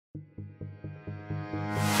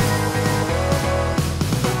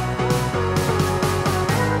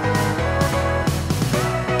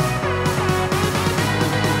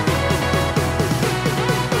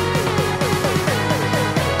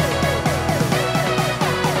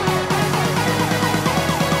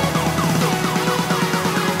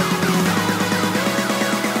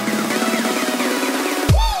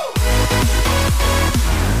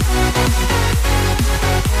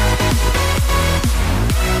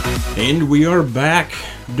And we are back.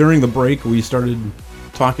 During the break, we started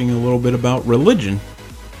talking a little bit about religion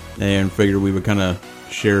and figured we would kind of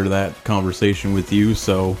share that conversation with you.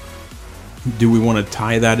 So, do we want to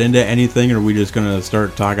tie that into anything, or are we just going to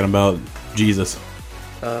start talking about Jesus?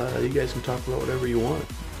 You guys can talk about whatever you want.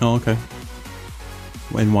 Oh, okay.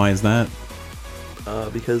 And why is that?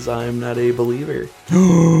 Because I'm not a believer.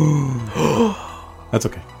 That's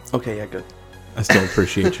okay. Okay, yeah, good. I still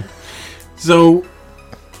appreciate you. So,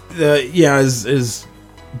 yeah, as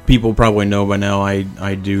people probably know by now,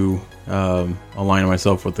 I do align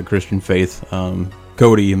myself with the Christian faith.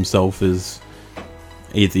 Cody himself is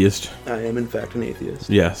atheist. I am, in fact, an atheist.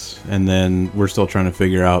 Yes, and then we're still trying to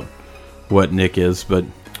figure out what Nick is, but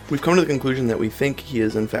We've come to the conclusion that we think he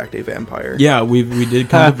is, in fact, a vampire. yeah, we did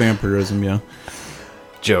come to vampirism, yeah.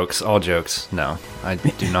 Jokes, all jokes. No, I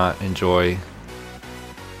do not enjoy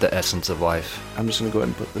the essence of life. I'm just going to go ahead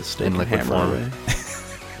and put this steak In and liquid hammer form. away.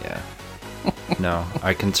 Yeah. No,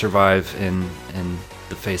 I can survive in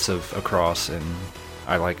the face of a cross, and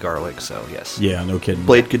I like garlic, so yes. Yeah, no kidding.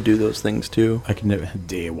 Blade could do those things, too. I can never...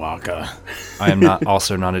 Daywalker. I am not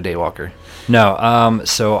also not a daywalker. No,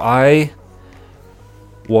 so I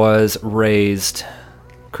was raised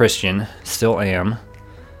Christian, still am.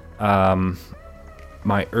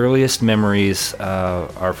 My earliest memories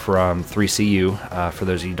are from 3CU. For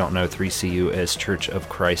those of you who don't know, 3CU is Church of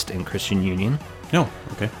Christ in Christian Union. No,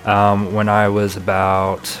 okay. When I was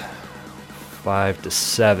about 5 to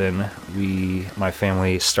 7, my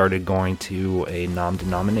family started going to a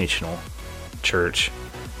non-denominational church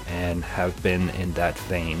and have been in that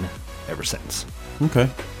vein ever since. Okay.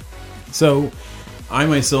 So, I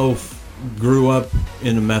myself grew up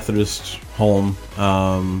in a Methodist home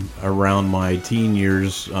around my teen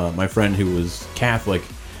years. My friend who was Catholic,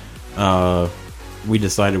 we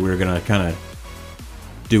decided we were going to kind of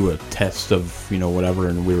do a test of, whatever,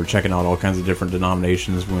 and we were checking out all kinds of different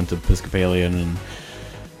denominations. We went to Episcopalian and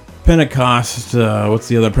Pentecost, what's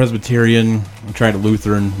the other, Presbyterian. I tried a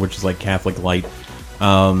Lutheran, which is like Catholic light.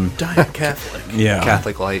 Diet Catholic. Yeah.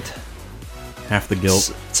 Catholic light. Half the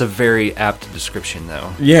guilt. It's a very apt description,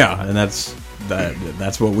 though. Yeah, and that's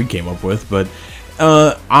what we came up with. But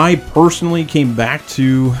I personally came back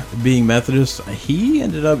to being Methodist. He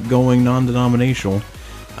ended up going non-denominational.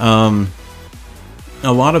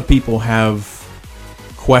 A lot of people have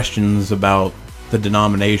questions about the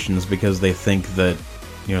denominations because they think that,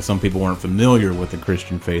 some people weren't familiar with the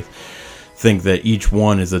Christian faith, think that each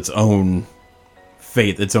one is its own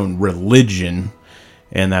faith, its own religion.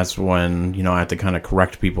 And that's when, I have to kind of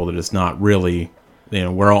correct people that it's not really,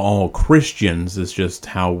 we're all Christians. It's just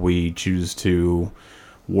how we choose to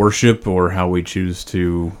worship or how we choose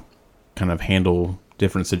to kind of handle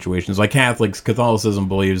different situations. Like Catholicism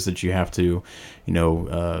believes that you have to,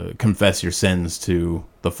 confess your sins to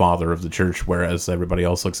the father of the church, whereas everybody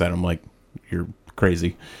else looks at him like, you're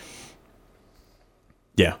crazy.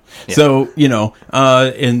 Yeah. So,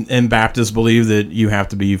 and Baptists believe that you have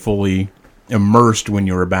to be fully immersed when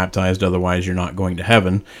you were baptized, otherwise you're not going to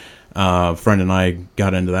heaven. A friend and I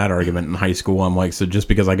got into that argument in high school. I'm like, so just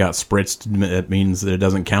because I got spritzed, it means that it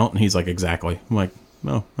doesn't count? And he's like, exactly. I'm like,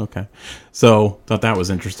 oh, okay. So thought that was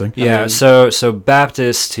interesting. Yeah, so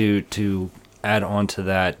Baptists, to add on to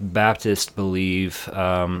that, Baptists believe,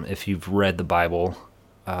 if you've read the Bible,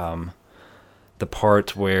 the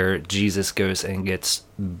part where Jesus goes and gets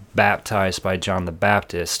baptized by John the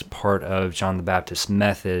Baptist, part of John the Baptist's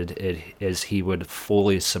method is he would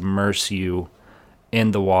fully submerge you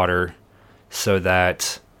in the water so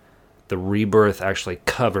that the rebirth actually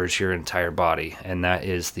covers your entire body. And that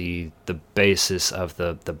is the basis of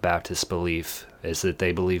the Baptist belief, is that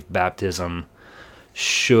they believe baptism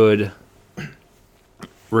should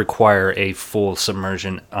require a full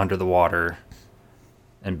submersion under the water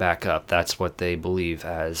and back up. That's what they believe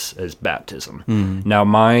as baptism. Mm. Now,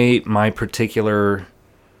 my particular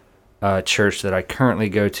church that I currently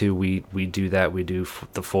go to, we do that. We do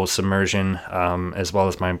the full submersion, as well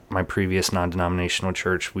as my previous non-denominational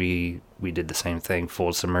church. We did the same thing,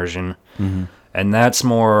 full submersion. Mm-hmm. And that's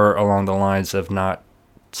more along the lines of not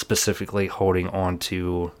specifically holding on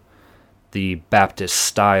to the Baptist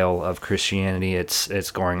style of Christianity.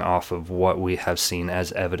 It's going off of what we have seen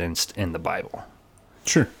as evidenced in the Bible.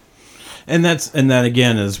 Sure. And that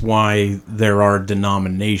again is why there are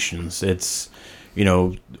denominations. It's,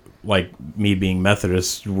 like me being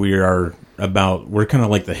Methodist, we're kind of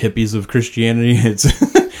like the hippies of Christianity. It's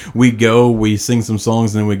we sing some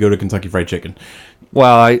songs, and then we go to Kentucky Fried Chicken.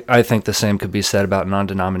 Well, I think the same could be said about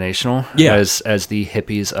non-denominational. Yeah. As the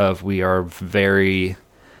hippies of, we are very,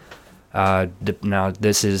 now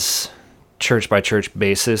this is church by church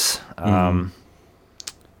basis.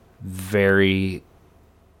 very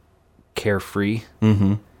carefree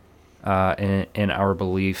in our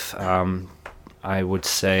belief. I would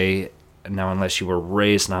say, now, unless you were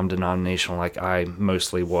raised non-denominational like I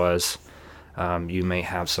mostly was, you may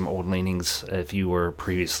have some old leanings. If you were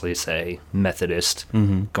previously, say, Methodist,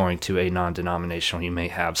 going to a non-denominational, you may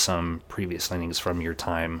have some previous leanings from your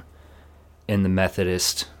time in the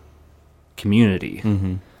Methodist community.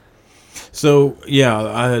 So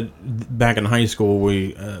yeah, back in high school,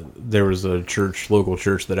 there was a local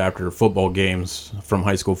church that after football games, from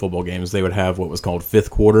high school football games, they would have what was called fifth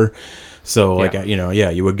quarter. So like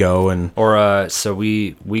you would go and so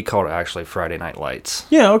we called it actually Friday Night Lights.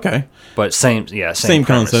 Yeah, okay. But same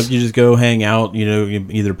concept. You just go hang out. You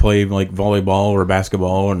either play like volleyball or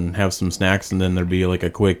basketball and have some snacks, and then there'd be like a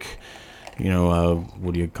quick,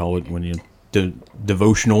 what do you call it when you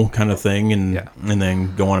devotional kind of thing, and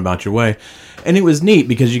then go on about your way. And it was neat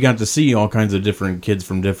because you got to see all kinds of different kids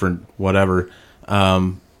from different whatever.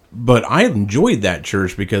 But I enjoyed that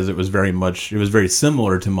church because it was very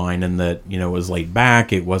similar to mine in that, it was laid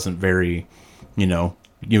back. It wasn't very,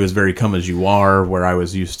 it was very come as you are, where I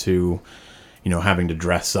was used to, having to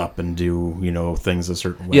dress up and do, things a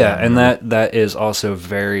certain way. Yeah, and that is also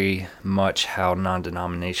very much how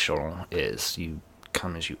non-denominational is. You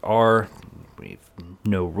come as you are. We've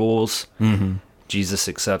no rules. Jesus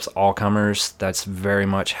accepts all comers. That's very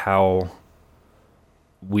much how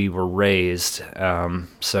we were raised.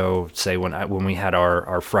 So say when we had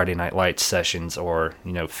our Friday Night Lights sessions, or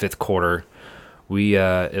fifth quarter, we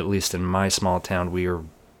at least in my small town, we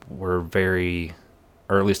were very,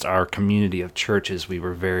 or at least our community of churches, we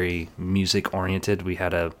were very music oriented. We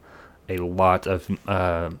had a lot of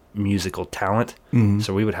musical talent,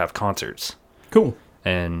 so we would have concerts. Cool.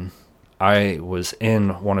 And I was in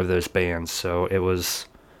one of those bands, so it was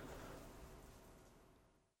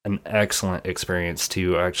an excellent experience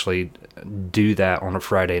to actually do that on a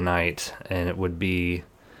Friday night. And it would be,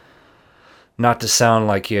 not to sound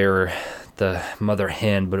like you're the mother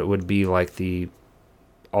hen, but it would be like the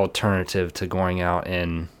alternative to going out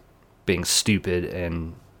and being stupid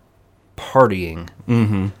and partying.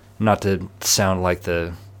 Not to sound like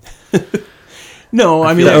the no,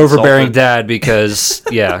 I mean the overbearing dad, because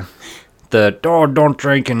don't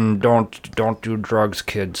drink and don't do drugs,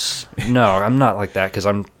 kids. No, I'm not like that, because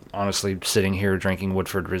I'm honestly sitting here drinking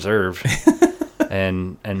Woodford Reserve,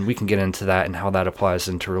 and we can get into that and how that applies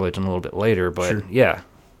into religion a little bit later. But yeah,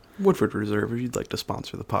 Woodford Reserve, if you'd like to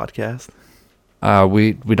sponsor the podcast.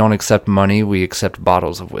 We don't accept money. We accept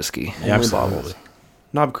bottles of whiskey. Yeah, absolutely.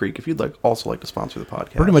 Knob Creek, if you'd also like to sponsor the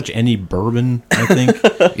podcast. Pretty much any bourbon, I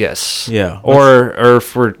think. Yes. Yeah. Or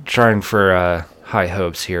if we're trying for high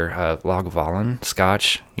hopes here, Lagavulin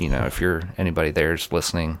Scotch. If you're anybody there's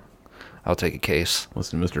listening, I'll take a case.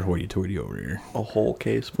 Listen, Mr. Hoity-toity over here. A whole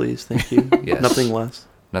case, please. Thank you. Yes. Nothing less.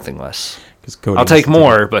 Nothing less. I'll take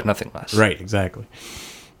more, but nothing less. Right, exactly.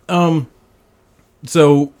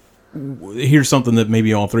 So here's something that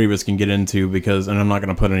maybe all three of us can get into, because, and I'm not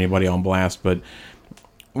going to put anybody on blast, but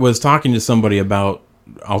was talking to somebody about,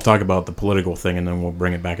 I'll talk about the political thing and then we'll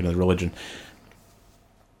bring it back into the religion.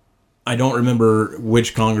 I don't remember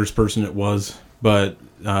which congressperson it was, but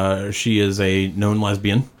she is a known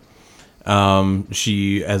lesbian.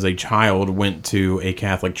 She, as a child, went to a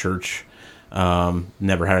Catholic church.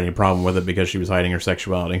 Never had any problem with it because she was hiding her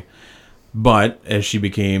sexuality. But as she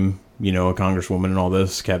became, a congresswoman and all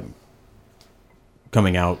this, kept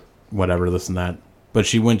coming out, whatever, this and that. But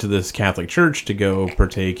she went to this Catholic church to go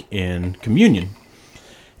partake in communion.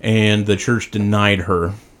 And the church denied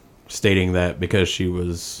her, stating that because she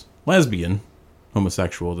was lesbian,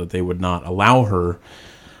 homosexual, that they would not allow her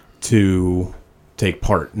to take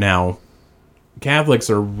part. Now, Catholics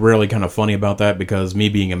are really kind of funny about that, because me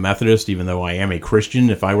being a Methodist, even though I am a Christian,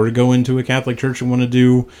 if I were to go into a Catholic church and want to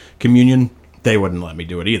do communion, they wouldn't let me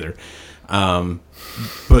do it either.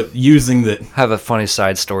 But using that... I have a funny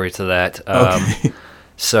side story to that. Okay.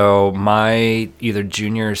 So my either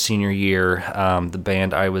junior or senior year, the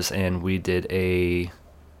band I was in, we did a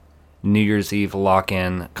New Year's Eve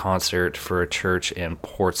lock-in concert for a church in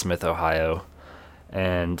Portsmouth, Ohio.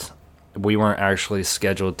 And we weren't actually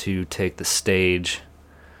scheduled to take the stage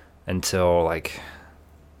until like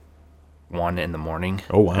 1 a.m.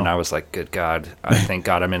 Oh, wow. And I was like, good God, I thank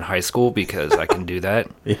God I'm in high school, because I can do that.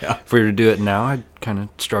 Yeah. If we were to do it now, I'd kind of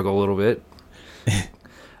struggle a little bit.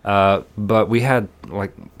 But we had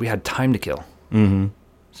time to kill. Mm-hmm.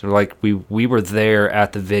 So like we were there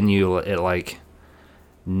at the venue at like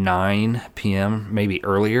 9 p.m., maybe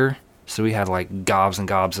earlier. So we had like gobs and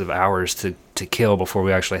gobs of hours to kill before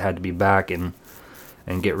we actually had to be back and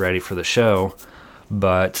get ready for the show.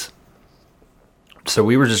 But So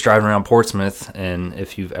we were just driving around Portsmouth, and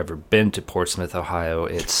if you've ever been to Portsmouth, Ohio,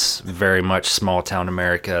 it's very much small town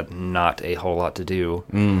America, not a whole lot to do.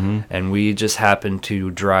 Mm-hmm. And we just happened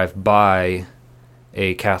to drive by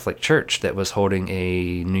a Catholic church that was holding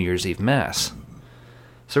a New Year's Eve Mass.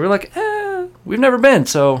 So we're like, we've never been,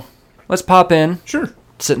 so let's pop in, Sure.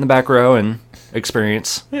 sit in the back row, and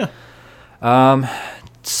experience. Yeah.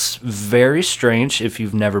 It's very strange if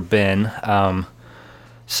you've never been.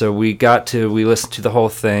 So we listened to the whole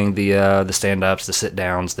thing, the stand-ups, the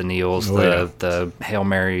sit-downs, the kneels, the Hail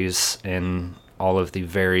Marys, and all of the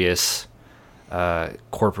various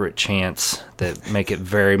corporate chants that make it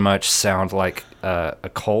very much sound like a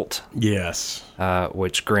cult. Yes.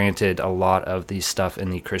 Which, granted, a lot of the stuff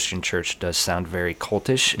in the Christian church does sound very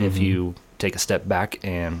cultish if you take a step back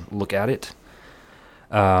and look at it.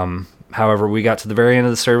 However, we got to the very end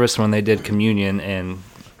of the service when they did communion, and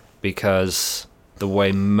because the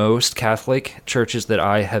way most Catholic churches that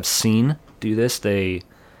I have seen do this, they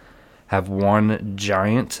have one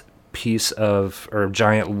giant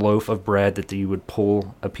giant loaf of bread that you would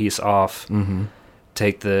pull a piece off,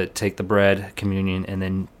 take the bread, communion, and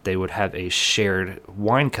then they would have a shared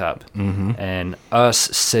wine cup. And us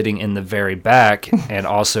sitting in the very back and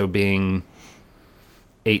also being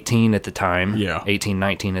 18 at the time, 18,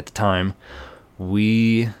 19 at the time,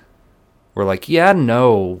 we were like,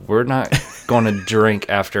 no, we're not going to drink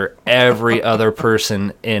after every other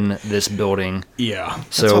person in this building. Yeah.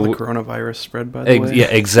 That's how the coronavirus spread, by the way. Yeah,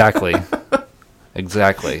 exactly.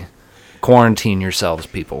 Exactly. Quarantine yourselves,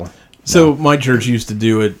 people. So my church used to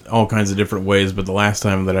do it all kinds of different ways, but the last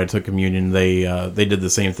time that I took communion, they did the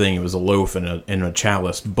same thing. It was a loaf and a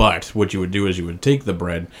chalice. But what you would do is you would take the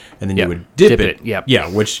bread and then you would dip it. Yep. Yeah,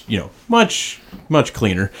 which much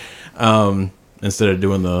cleaner. Instead of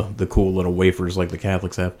doing the cool little wafers like the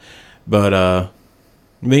Catholics have. But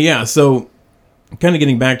yeah, so kind of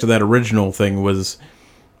getting back to that original thing was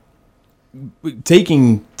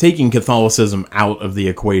taking Catholicism out of the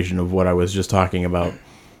equation of what I was just talking about.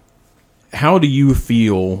 How do you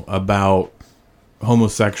feel about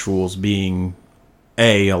homosexuals being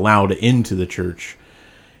A, allowed into the church,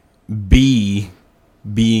 B,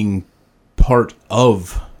 being part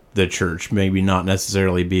of the church, maybe not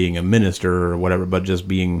necessarily being a minister or whatever, but just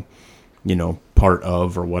being, part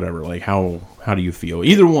of or whatever? Like, how do you feel?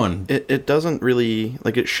 Either one. It doesn't really,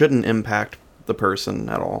 it shouldn't impact the person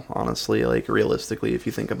at all, honestly, realistically, if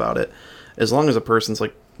you think about it. As long as a person's,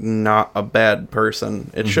 not a bad person,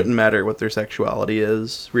 it shouldn't matter what their sexuality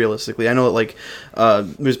is, realistically. I know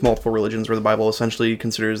that, there's multiple religions where the Bible essentially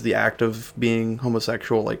considers the act of being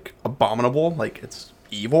homosexual, abominable, it's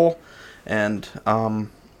evil, and,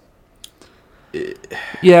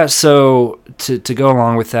 yeah, so to go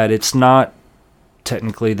along with that, it's not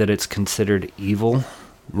technically that it's considered evil.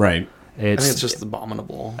 Right. I think it's just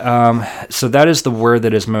abominable. So that is the word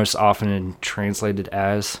that is most often translated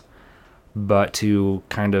as, but to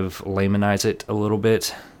kind of laymanize it a little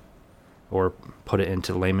bit, or put it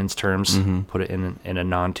into layman's terms, put it in a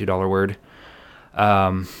non-$2 word,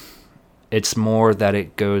 it's more that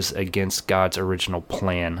it goes against God's original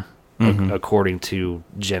plan. According to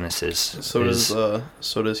Genesis. So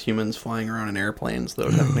does humans flying around in airplanes, though,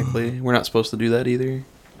 technically. We're not supposed to do that either.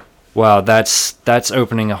 Well, that's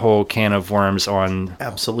opening a whole can of worms on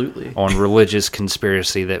absolutely on religious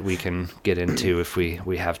conspiracy that we can get into if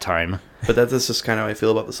we have time. But that's just kind of how I feel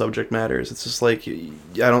about the subject matters. It's just I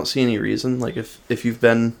don't see any reason. If you've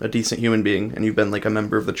been a decent human being and you've been a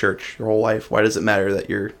member of the church your whole life, why does it matter that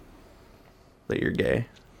you're gay?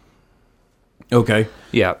 Okay.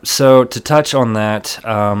 Yeah, so to touch on that,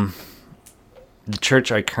 the church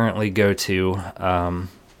I currently go to, and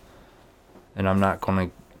I'm not going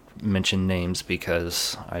to mention names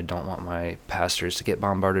because I don't want my pastors to get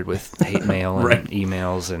bombarded with hate mail and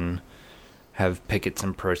emails and have pickets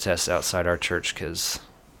and protests outside our church, because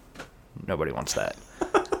nobody wants that.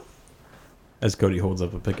 As Cody holds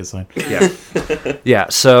up a picket sign. Yeah. Yeah,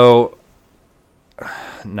 so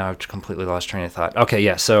now I've completely lost train of thought. Okay,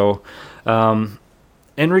 yeah, so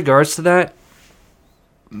in regards to that,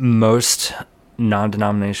 most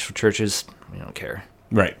non-denominational churches, we don't care.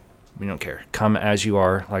 Right. We don't care. Come as you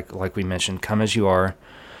are, like we mentioned, come as you are.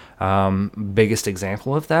 Biggest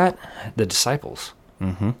example of that, the disciples.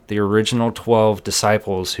 The original 12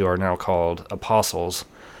 disciples, who are now called apostles.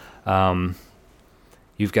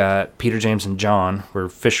 You've got Peter, James, and John, were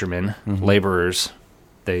fishermen, laborers.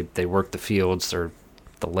 They worked the fields or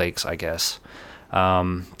the lakes, I guess.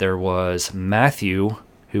 There was Matthew,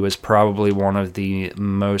 who was probably one of the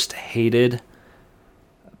most hated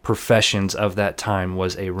professions of that time,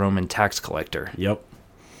 was a Roman tax collector. Yep.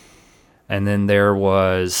 And then there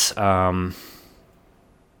was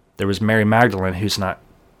There was Mary Magdalene, who's not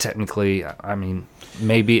technically, I mean,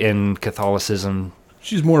 maybe in Catholicism.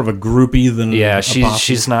 She's more of a groupie than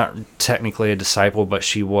she's not technically a disciple, but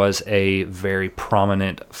she was a very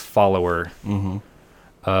prominent follower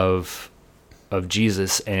of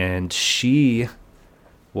Jesus, and she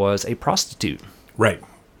was a prostitute. Right.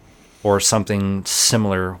 Or something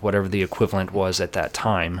similar, whatever the equivalent was at that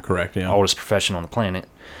time. Correct, yeah. Oldest profession on the planet.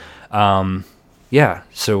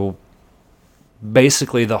 So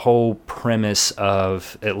basically the whole premise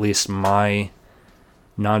of at least my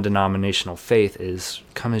non-denominational faith is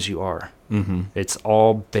come as you are. Mm-hmm. It's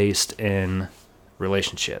all based in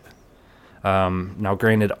relationship. Now,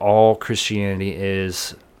 granted, all Christianity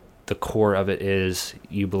is, the core of it is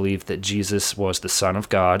you believe that Jesus was the Son of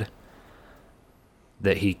God,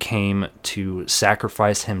 that he came to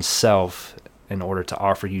sacrifice himself in order to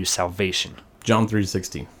offer you salvation. John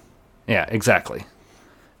 3:16. Yeah, exactly.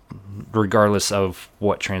 Regardless of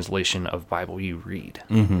what translation of Bible you read.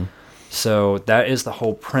 Mm-hmm. So that is the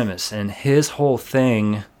whole premise. And his whole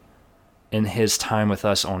thing in his time with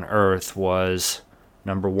us on earth was,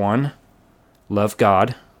 number one, love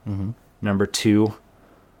God. Mm-hmm. Number two,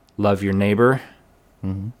 love your neighbor,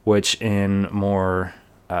 which in more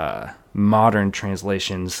modern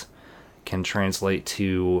translations can translate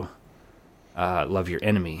to love your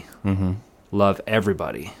enemy. Mm-hmm. Love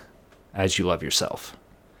everybody as you love yourself.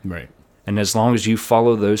 Right. And as long as you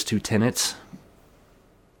follow those two tenets,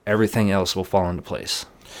 everything else will fall into place.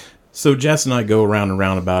 So Jess and I go around and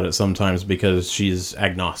round about it sometimes because she's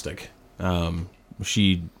agnostic.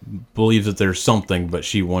 She believes that there's something, but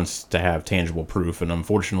she wants to have tangible proof. And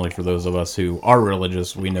unfortunately for those of us who are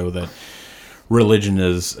religious, we know that religion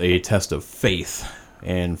is a test of faith,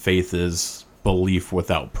 and faith is belief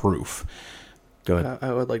without proof. Go ahead.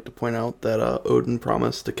 I would like to point out that Odin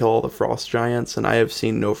promised to kill all the frost giants, and I have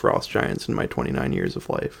seen no frost giants in my 29 years of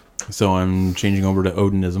life. So I'm changing over to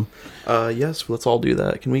Odinism. Yes, let's all do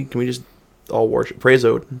that. Can we just all worship? Praise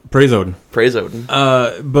Odin. Praise Odin. Praise Odin.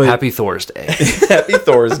 But Happy Thor's Day. Happy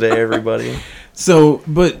Thor's Day, everybody. So,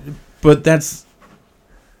 but that's,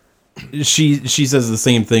 she says the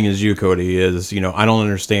same thing as you, Cody, is, I don't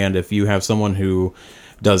understand if you have someone who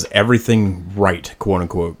does everything right, quote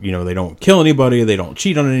unquote. They don't kill anybody, they don't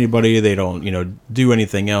cheat on anybody, they don't, do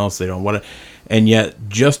anything else, they don't want to, and yet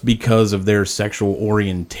just because of their sexual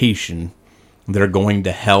orientation, they're going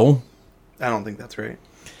to hell. I don't think that's right.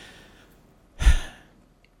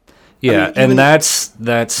 Yeah, and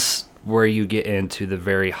that's where you get into the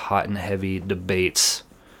very hot and heavy debates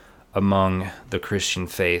among the Christian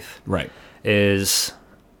faith. Right. Is,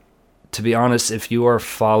 to be honest, if you are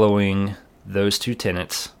following those two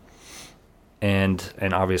tenets, and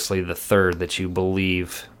obviously the third, that you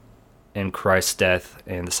believe in Christ's death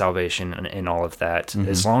and the salvation and all of that,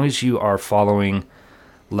 as long as you are following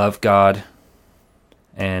love God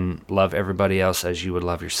and love everybody else as you would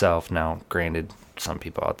love yourself. Now, granted, some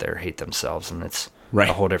people out there hate themselves, and it's right.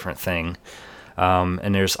 a whole different thing.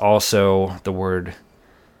 And there's also the word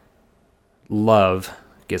love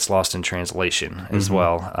gets lost in translation as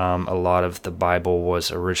well. A lot of the Bible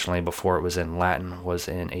was originally, before it was in Latin, was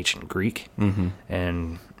in ancient Greek.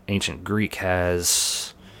 And ancient Greek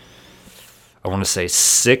has, I want to say,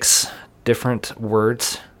 6 different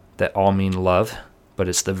words that all mean love, but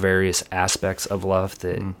it's the various aspects of love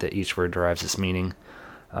that each word derives its meaning.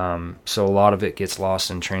 So a lot of it gets lost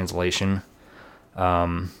in translation.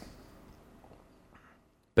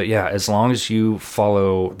 But yeah, as long as you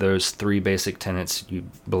follow those 3 basic tenets, you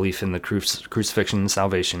believe in the crucifixion and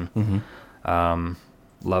salvation,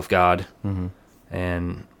 love God,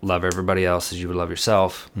 and love everybody else as you would love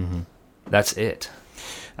yourself, that's it.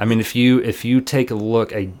 I mean, if you take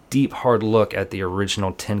a deep, hard look at the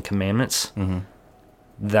original 10 commandments,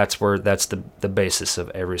 that's the basis of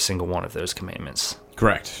every single one of those commandments.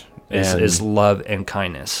 Correct. Is love and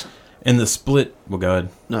kindness. And the split, well, go ahead.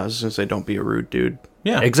 No, I was just going to say, don't be a rude dude.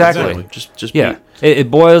 Yeah, exactly. Just yeah. It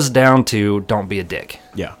boils down to don't be a dick.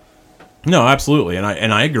 Yeah. No, absolutely, and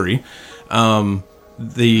I agree.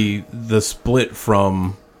 The split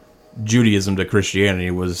from Judaism to Christianity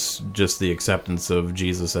was just the acceptance of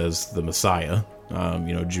Jesus as the Messiah.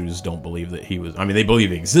 Jews don't believe that he was. I mean, they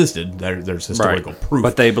believe he existed. There's historical proof,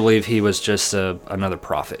 but they believe he was just another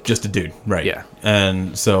prophet, just a dude, right? Yeah,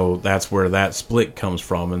 and so that's where that split comes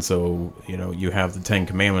from. And so you have the 10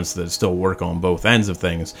 Commandments that still work on both ends of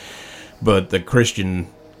things, but the Christian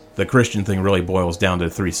thing really boils down to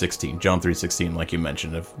 3:16, John 3:16, like you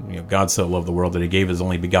mentioned. If God so loved the world that he gave his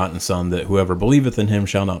only begotten Son, that whoever believeth in him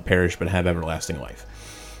shall not perish but have everlasting life.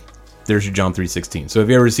 There's your John 3:16. So if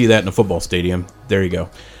you ever see that in a football stadium, there you go.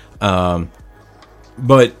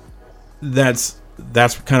 But that's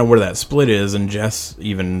that's kind of where that split is. And Jess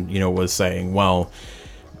even, was saying, well,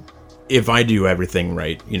 if I do everything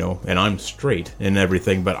right, and I'm straight in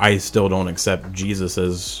everything, but I still don't accept Jesus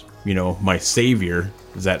as, my savior,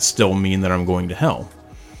 does that still mean that I'm going to hell?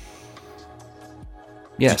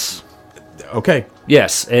 Yes. Okay.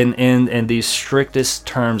 Yes, in the strictest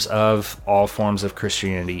terms of all forms of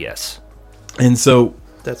Christianity, yes. And so...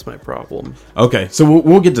 That's my problem. Okay, so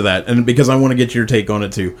we'll get to that, and because I want to get your take on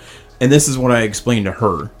it too. And this is what I explained to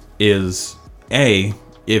her, is, A,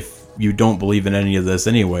 if you don't believe in any of this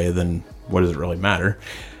anyway, then what does it really matter?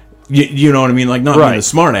 You know what I mean? Like, not being a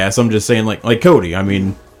smart ass, I'm just saying, like Cody, I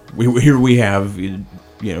mean, here we have, you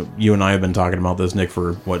and I have been talking about this, Nick,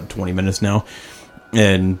 for, 20 minutes now?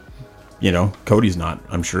 And... Cody's not,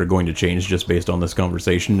 I'm sure, going to change just based on this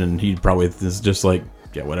conversation, and he probably is just like,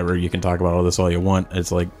 yeah, whatever, you can talk about all this all you want.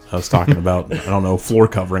 It's like us talking about, I don't know, floor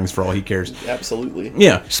coverings for all he cares. Absolutely.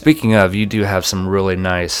 Yeah. Speaking of, you do have some really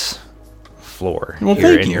nice floor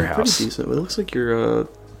here in your house. Pretty decent. It looks like your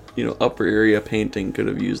upper area painting could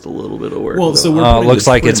have used a little bit of work. Well, so we're it looks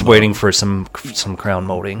like it's waiting for some crown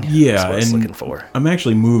molding. Yeah, that's what it's and looking for. I'm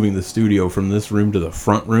actually moving the studio from this room to the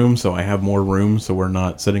front room, so I have more room, so we're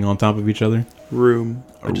not sitting on top of each other. Room.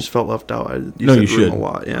 I just felt left out. You should. A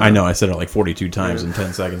lot. Yeah. I know. I said it like 42 times in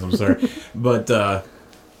 10 seconds. I'm sorry, but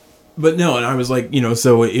no. And I was like,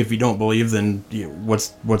 so if you don't believe, then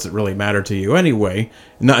what's it really matter to you anyway?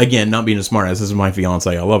 Not being a smartass. This is my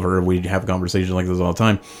fiance. I love her. We have conversations like this all the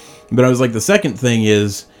time. But I was like, the second thing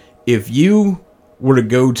is, if you were to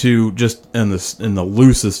go to, just in the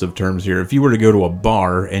loosest of terms here, if you were to go to a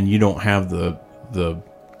bar and you don't have the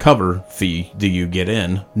cover fee, do you get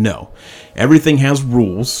in? No. Everything has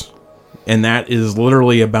rules, and that is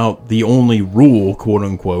literally about the only rule, quote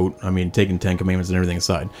unquote. I mean, taking 10 commandments and everything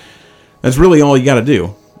aside. That's really all you got to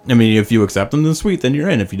do. I mean, if you accept them, then sweet, then you're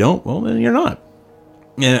in. If you don't, well, then you're not.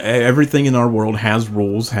 And everything in our world has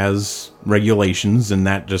rules, has regulations, and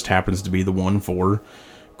that just happens to be the one for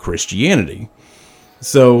Christianity.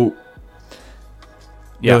 So,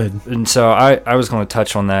 yeah, and so I was going to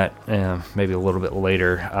touch on that maybe a little bit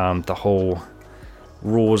later, the whole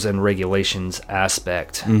rules and regulations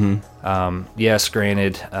aspect. Mm-hmm. Yes,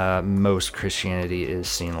 granted, most Christianity is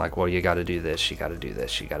seen like, well, you got to do this, you got to do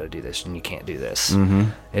this, you got to do this, and you can't do this.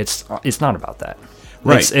 Mm-hmm. It's not about that.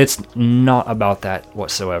 Right. It's not about that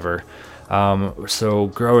whatsoever. So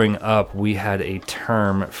growing up, we had a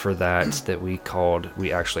term for that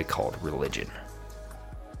we actually called religion.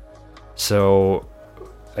 So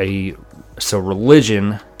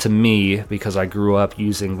religion to me, because I grew up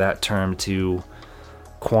using that term to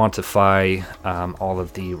quantify all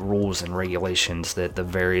of the rules and regulations that the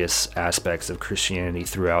various aspects of Christianity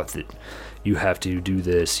throughout that you have to do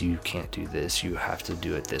this, you can't do this, you have to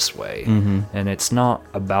do it this way. Mm-hmm. And it's not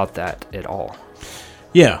about that at all.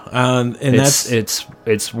 Yeah, and it's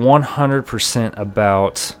 100%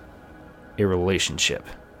 about a relationship.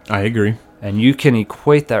 I agree. And you can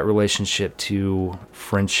equate that relationship to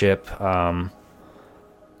friendship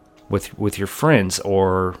with your friends,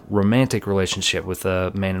 or romantic relationship with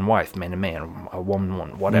a man and wife, man and man, a woman and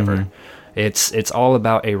woman, whatever. Mm-hmm. It's all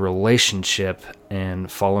about a relationship and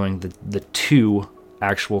following the two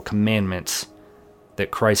actual commandments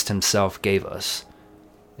that Christ himself gave us.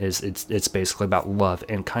 It's basically about love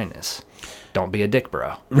and kindness. Don't be a dick,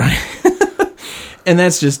 bro. Right. And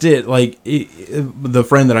that's just it. Like, the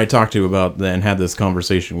friend that I talked to about and had this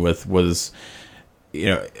conversation with was,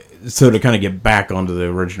 so to kind of get back onto the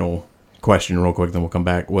original question real quick, then we'll come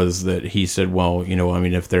back, was that he said, well, I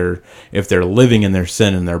mean, if they're living in their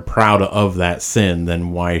sin and they're proud of that sin,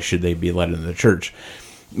 then why should they be led into the church?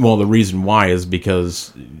 Well, the reason why is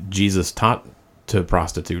because Jesus taught to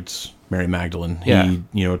prostitutes, Mary Magdalene. Yeah.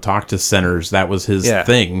 He, talked to sinners. That was his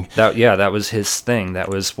thing. That was his thing. That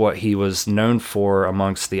was what he was known for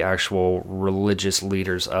amongst the actual religious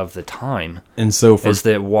leaders of the time. And so is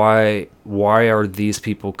that why are these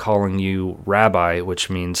people calling you rabbi, which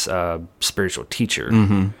means spiritual teacher?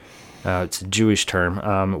 Mm-hmm. It's a Jewish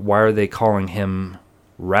term. Why are they calling him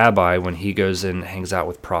rabbi when he goes and hangs out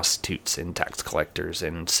with prostitutes and tax collectors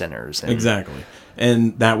and sinners? Exactly.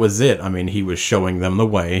 And that was it. I mean, he was showing them the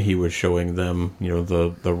way. He was showing them,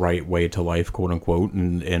 the right way to life, quote unquote,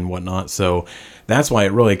 and whatnot. So that's why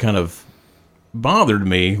it really kind of bothered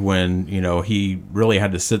me when, he really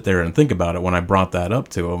had to sit there and think about it when I brought that up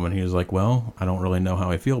to him. And he was like, well, I don't really know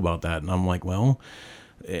how I feel about that. And I'm like, well,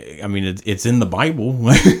 I mean, it's in the Bible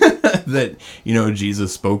that,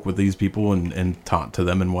 Jesus spoke with these people and taught to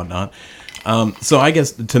them and whatnot. So I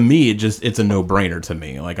guess to me, it's a no-brainer to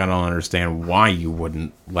me. Like, I don't understand why you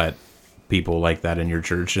wouldn't let people like that in your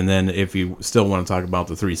church. And then if you still want to talk about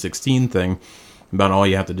the 3:16 thing, about all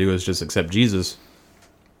you have to do is just accept Jesus,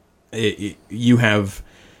 you have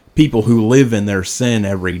people who live in their sin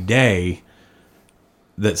every day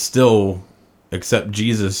that still accept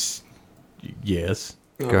Jesus. Yes.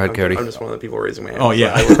 Go ahead, Cody. I'm just one of the people raising my hand. Oh,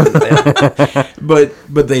 yeah. Yeah.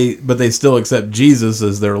 But they still accept Jesus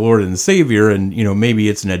as their Lord and Savior, and maybe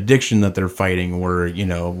it's an addiction that they're fighting, or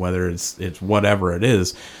whether it's whatever it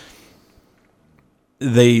is,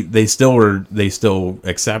 they still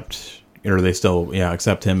accept, or they still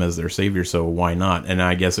accept him as their Savior. So why not? And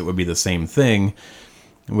I guess it would be the same thing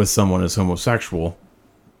with someone as homosexual.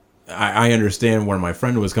 I understand where my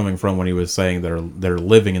friend was coming from when he was saying they're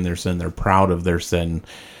living in their sin, they're proud of their sin,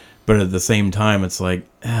 but at the same time, it's like,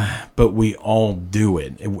 but we all do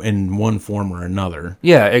it in one form or another.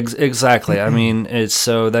 Yeah, exactly. I mean, that's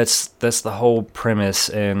the whole premise.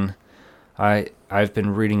 And I've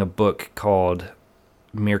been reading a book called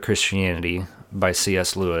Mere Christianity by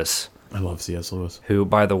C.S. Lewis. I love C.S. Lewis, who,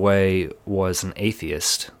 by the way, was an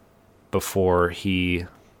atheist before he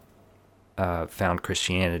found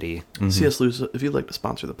Christianity. Mm-hmm. C.S. Lewis, if you'd like to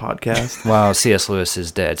sponsor the podcast. Well, C.S. Lewis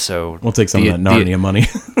is dead, so we'll take some of that Narnia money.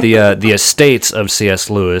 the estates of C.S.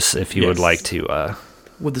 Lewis, if you would like to.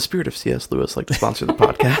 Would the spirit of C.S. Lewis like to sponsor the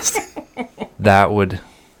podcast? That would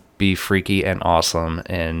be freaky and awesome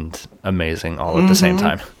and amazing all at the same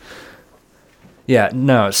time. Yeah,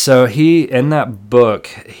 no, so in that book,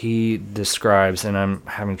 he describes, and I'm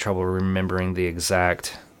having trouble remembering the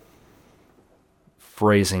exact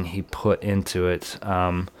phrasing he put into it,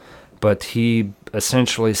 but he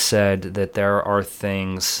essentially said that there are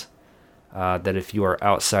things that if you are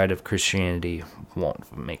outside of Christianity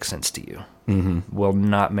won't make sense to you, will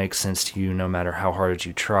not make sense to you no matter how hard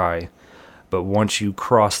you try, but once you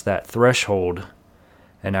cross that threshold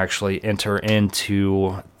and actually enter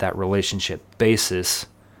into that relationship basis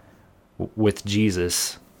with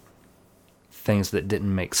Jesus, things that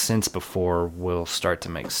didn't make sense before will start to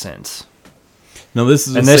make sense. No, this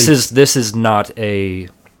is not a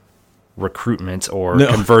recruitment or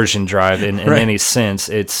conversion drive in any sense.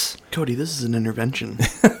 It's Cody, this is an intervention.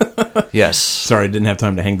 Yes. Sorry, I didn't have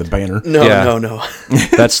time to hang the banner. No.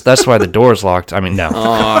 That's why the door's locked. I mean, no.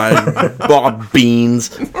 Bob Beans.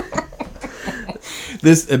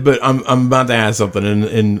 But I'm about to ask something,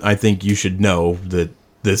 and I think you should know that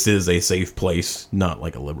this is a safe place, not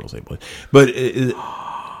like a liberal safe place, but it's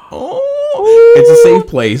a safe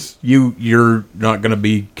place. You're not going to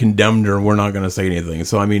be condemned, or we're not going to say anything.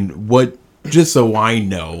 So I mean, just so I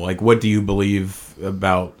know, like, what do you believe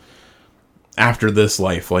about after this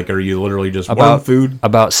life? Like, are you literally just one food?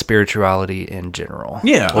 About spirituality in general.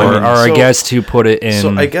 Yeah. I guess to put it in...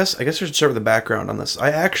 So I guess I should start with the background on this.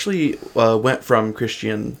 I actually went from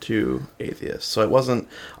Christian to atheist. So it wasn't,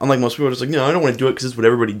 unlike most people, just like, no, I don't want to do it because it's what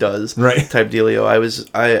everybody does. Right. Type dealio.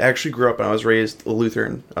 I actually grew up and I was raised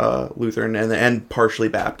Lutheran and partially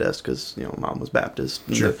Baptist because, mom was Baptist.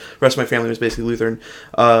 And sure. The rest of my family was basically Lutheran.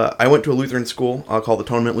 I went to a Lutheran school called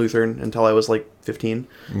Atonement Lutheran until I was like 15,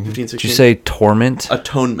 16. Did you say torment?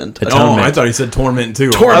 Atonement. Oh, I thought he said torment too.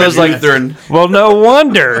 Torment. I was like, Lutheran. Well, no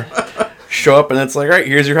wonder. Show up and it's like, all right,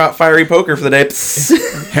 here's your hot, fiery poker for the day.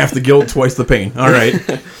 Half the guilt, twice the pain. All right.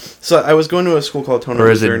 So I was going to a school called Atonement Or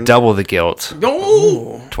is Lutheran. it double the guilt?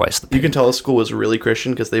 Oh, twice the pain. You can tell the school was really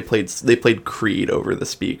Christian because they played Creed over the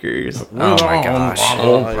speakers. Oh my gosh.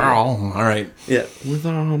 All right. Yeah. With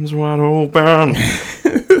arms wide open.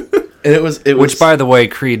 And it was Which, by the way,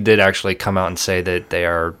 Creed did actually come out and say that they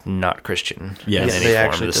are not Christian Yes. in Yes, any they form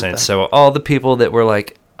actually of the did sense. that. So all the people that were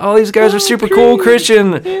like, oh, these guys are super cool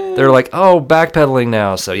Christian, they're like, oh, backpedaling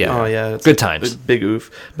now. So yeah, it's good times. Big oof.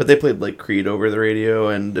 But they played like Creed over the radio,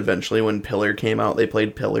 and eventually when Pillar came out, they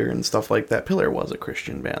played Pillar and stuff like that. Pillar was a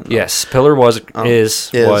Christian band, though. Yes, Pillar was. I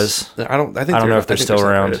don't know if they're still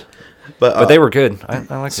around. separated. But they were good. I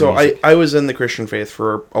like so the music. I was in the Christian faith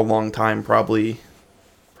for a long time, probably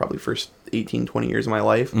first 18, 20 years of my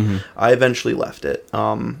life. Mm-hmm. I eventually left it.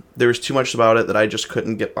 There was too much about it that I just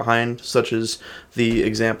couldn't get behind, such as the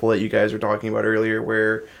example that you guys were talking about earlier,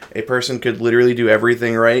 where a person could literally do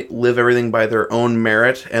everything right, live everything by their own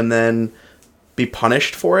merit, and then be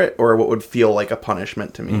punished for it, or what would feel like a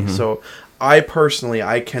punishment to me. Mm-hmm. So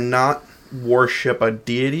I cannot worship a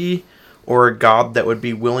deity or a god that would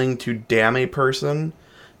be willing to damn a person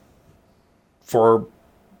for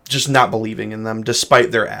just not believing in them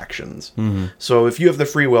despite their actions. Mm-hmm. So if you have the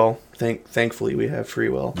free will, thankfully we have free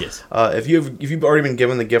will. Yes. If you've already been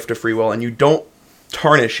given the gift of free will and you don't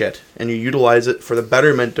tarnish it and you utilize it for the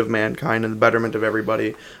betterment of mankind and the betterment of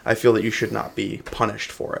everybody, I feel that you should not be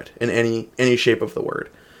punished for it in any shape of the word.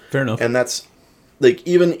 Fair enough. And that's like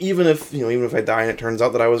even if I die and it turns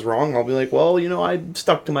out that I was wrong, I'll be like, well, I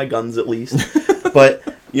stuck to my guns at least. But,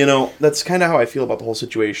 you know, that's kind of how I feel about the whole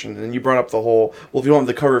situation. And you brought up the whole, well, if you don't have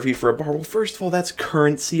the cover fee for a bar, well, first of all, that's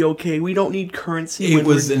currency, okay? We don't need currency. It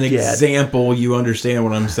was an example. You understand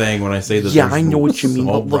what I'm saying when I say this. Yeah, I know what you mean.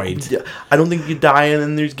 All But look, right. I don't think you die, and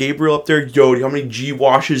then there's Gabriel up there. Yo, how many G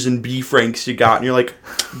washes and B franks you got? And you're like,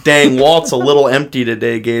 dang, Walt's a little empty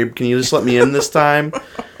today, Gabe. Can you just let me in this time?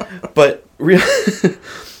 But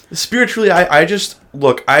spiritually, I just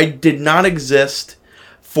look. I did not exist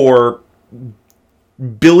for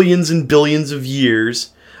billions and billions of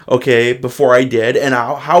years, okay, before I did, and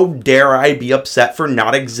how dare I be upset for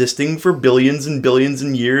not existing for billions and billions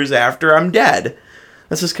of years after I'm dead?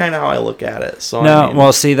 That's just kind of how I look at it. So No, I mean,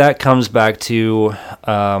 well, see, that comes back to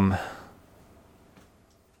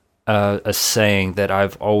a saying that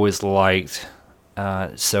I've always liked.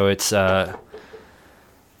 So it's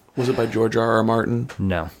was it by George R.R. Martin?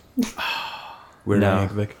 no. Weird No. Al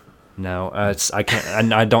Yankovic. No, it's I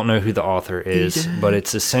can't. I don't know who the author is, but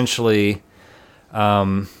it's essentially,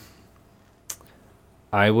 I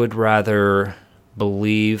would rather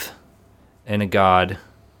believe in a God,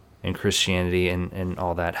 in Christianity, and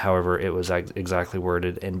all that. However, it was exactly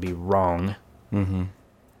worded, and be wrong,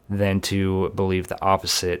 than to believe the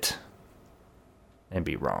opposite and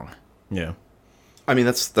be wrong. Yeah. I mean,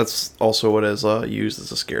 that's also what is used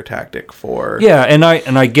as a scare tactic for. Yeah, and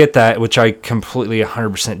I get that, which I completely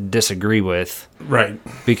 100% disagree with. Right.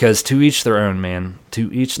 Because to each their own, man. To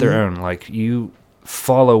each their own. Like, you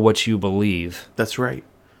follow what you believe. That's right.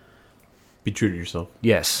 Be true to yourself.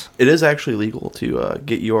 Yes. It is actually legal to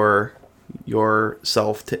get your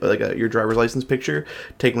yourself your driver's license picture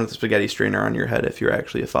taken with a spaghetti strainer on your head if you're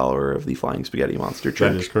actually a follower of the Flying Spaghetti Monster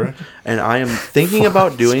Church. That is correct. And I am thinking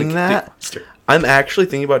about doing that. I'm actually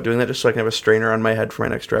thinking about doing that just so I can have a strainer on my head for my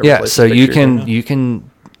next driver's license. So you picture. you can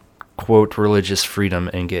quote religious freedom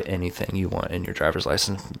and get anything you want in your driver's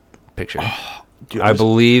license picture. Dude, I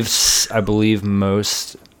believe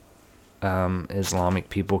most Islamic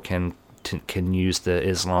people can use the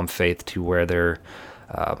Islam faith to wear their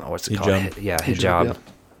what's it called? Hijab.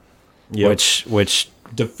 Yep. Which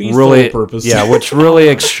defeats really, the whole purpose. yeah, which really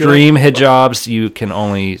extreme hijabs you can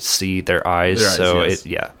only see their eyes. Their eyes, So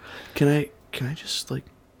yes. Can I just like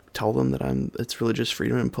tell them that it's religious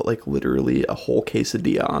freedom and put like literally a whole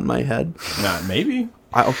quesadilla on my head? Maybe.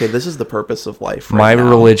 Okay, this is the purpose of life. My Right now.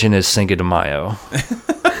 religion is Cinco de Mayo.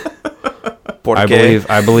 ¿Por I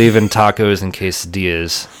qué? believe in tacos and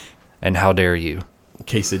quesadillas. And how dare you?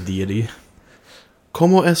 Case of deity.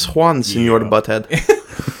 ¿Cómo es Juan, Señor Butthead?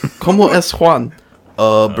 ¿Cómo es Juan?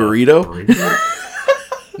 Burrito?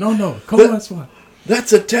 No. Come on, that's why.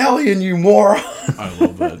 That's Italian, you moron. I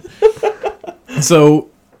love that. So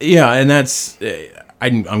yeah, and that's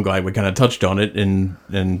I'm glad we kind of touched on it, and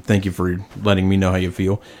thank you for letting me know how you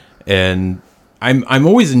feel. And I'm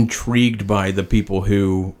always intrigued by the people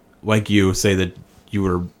who, like you, say that you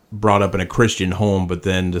were brought up in a Christian home, but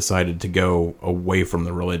then decided to go away from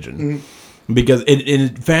the religion. Because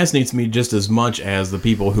it fascinates me just as much as the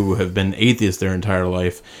people who have been atheists their entire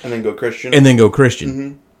life And then go Christian. and then go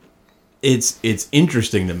Christian. It's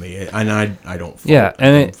interesting to me, and I don't fault Yeah,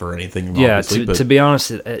 and them it- for anything. Yeah, obviously, but to be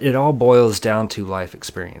honest, it all boils down to life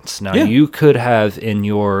experience. Now, Yeah. you could have, in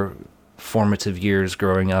your formative years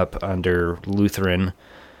growing up under Lutheran,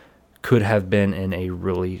 could have been in a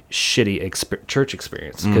really shitty church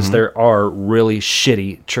experience, because there are really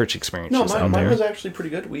shitty church experiences No, out mine there. was actually pretty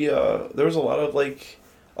good. We there was a lot of like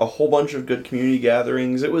a whole bunch of good community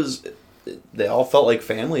gatherings. They all felt like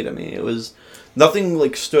family to me. It was nothing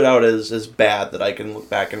like stood out as bad that I can look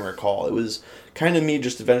back and recall. It was kind of me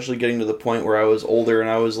just eventually getting to the point where I was older and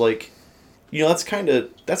I was like, you know, that's kind of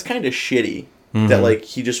shitty. That like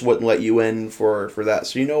he just wouldn't let you in for that.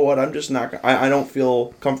 So you know what? I'm just not. I don't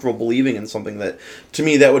feel comfortable believing in something that to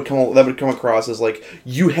me that would come across as like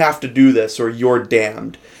you have to do this or you're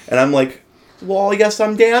damned. And I'm like, well, I guess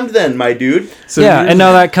I'm damned then, my dude. so Yeah, here's- and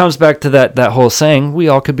now that comes back to that whole saying, we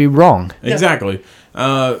all could be wrong. exactly.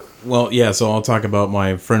 Well, yeah. So I'll talk about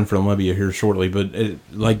my friend from Libya here shortly, but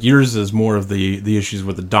like yours is more of the issues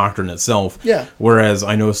with the doctrine itself. Yeah. Whereas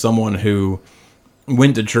I know someone who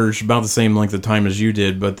went to church about the same length of time as you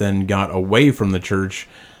did, but then got away from the church.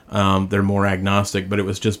 They're more agnostic, but it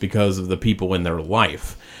was just because of the people in their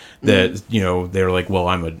life that you know they're like, well,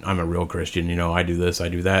 I'm a real Christian, you know, I do this, I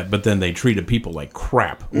do that, but then they treated people like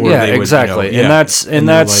crap. Or Yeah, they would, exactly. you know, And that's they're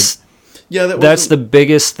like, Yeah, that's the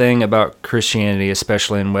biggest thing about Christianity,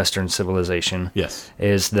 especially in Western civilization. yes,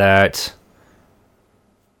 Is that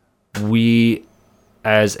we,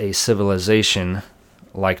 as a civilization,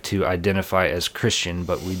 like to identify as Christian,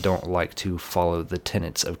 but we don't like to follow the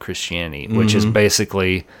tenets of Christianity, which is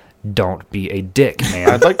basically don't be a dick, man.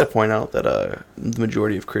 I'd like to point out that the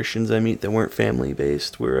majority of Christians I meet that weren't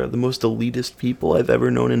family-based were the most elitist people I've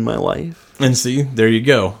ever known in my life. And see, there you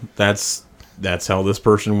go. That's how this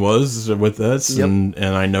person was with us. Yep. And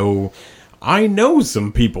I know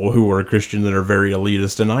some people who are Christian that are very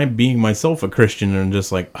elitist, and I, being myself a Christian, and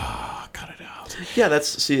just like, cut it out. Yeah,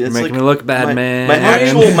 it's making like me look bad, man.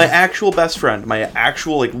 My actual best friend, my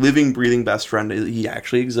actual like living, breathing best friend. He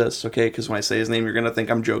actually exists. Okay, because when I say his name, you're gonna think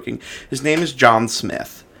I'm joking. His name is John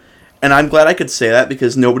Smith, and I'm glad I could say that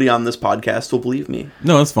because nobody on this podcast will believe me.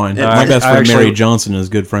 No, that's fine. And My best I friend actually- Mary Johnson is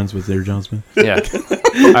good friends with their John Smith. Yeah.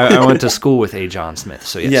 I went to school with a John Smith,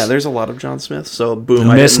 so yes. Yeah, there's a lot of John Smiths. So boom,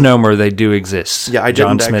 I didn't- Misnomer, they do exist. Yeah, I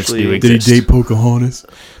John didn't Smiths actually- do Did he exist. date Pocahontas?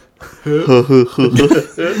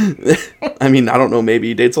 I mean, I don't know. Maybe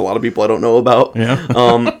he dates a lot of people I don't know about. Yeah.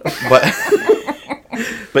 But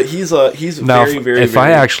but he's Now, very, very. if I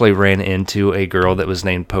very- actually ran into a girl that was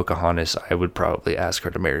named Pocahontas, I would probably ask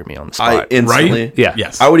her to marry me on the I spot. instantly, Right? Yeah.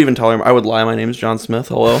 Yes. I would even tell her. I would lie. My name's John Smith.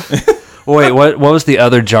 Hello. Wait, what was the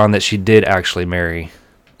other John that she did actually marry?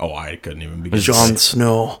 Oh, I couldn't even begin. Jon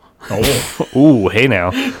Snow. Oh, Ooh, hey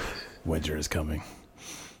now. winter is coming.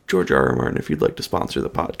 George R. R. Martin, if you'd like to sponsor the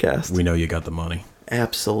podcast, We know you got the money.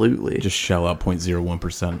 absolutely. Just shell out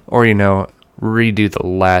 0.01%. Or, redo the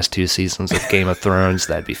last 2 seasons of Game of Thrones.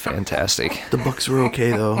 That'd be fantastic. The books were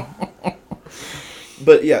okay though.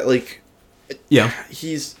 But yeah, like Yeah.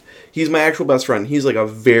 he's my actual best friend. He's like a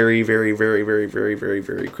very, very, very, very, very, very,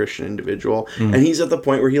 very Christian individual, and he's at the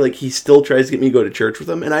point where he still tries to get me to go to church with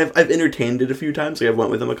him, and I've entertained it a few times. Like I've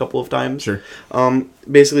went with him a couple of times. Sure.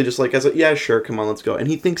 Basically just like I said, yeah, sure, come on, let's go. And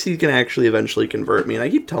he thinks he can actually eventually convert me, and I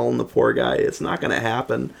keep telling the poor guy it's not going to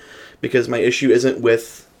happen because my issue isn't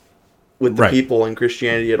with the Right. people in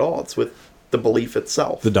Christianity at all. It's with the belief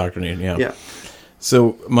itself. The doctrine, yeah. Yeah.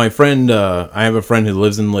 So my friend, I have a friend who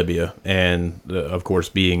lives in Libya, and of course,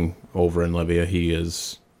 being over in Libya, he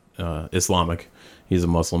is Islamic. He's a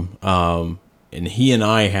Muslim, and he and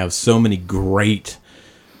I have so many great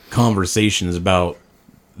conversations about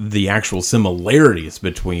the actual similarities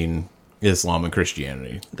between Islam and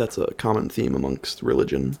Christianity. That's a common theme amongst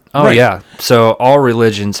religion. Oh, Right. yeah. So all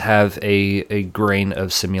religions have a grain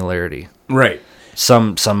of similarity. Right.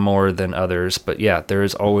 Some more than others, but yeah, there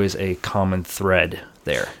is always a common thread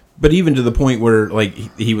there. But even to the point where, like,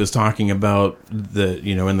 he was talking about in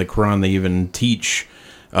the Quran, they even teach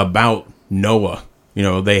about Noah.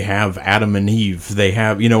 They have Adam and Eve. They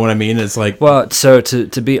have, you know what I mean? It's like, Well, so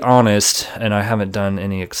to be honest, and I haven't done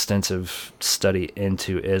any extensive study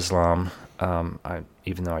into Islam,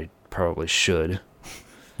 even though I probably should,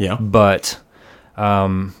 yeah, but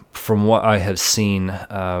from what I have seen,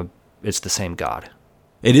 it's the same God.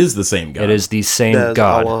 it is the same God. It is the same As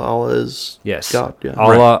God. Allah is Yes. God. Yeah.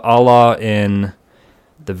 Allah in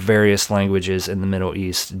the various languages in the Middle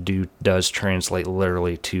East does translate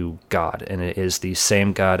literally to God, and it is the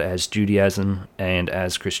same God as Judaism and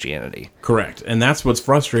as Christianity. Correct. And that's what's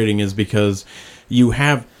frustrating is because you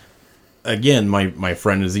have, again, my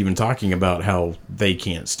friend is even talking about how they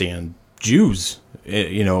can't stand Jews.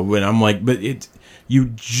 When I'm like, but you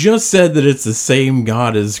just said that it's the same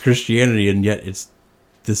God as Christianity, and yet it's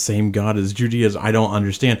the same God as Judaism. I don't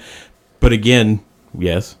understand. But again,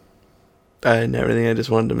 yes. And everything. I just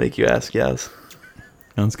wanted to make you ask. Yes.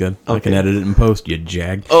 Sounds good. I Okay. can edit it in post, you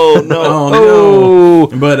jag. Oh no. Oh,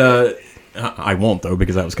 no. But I won't though,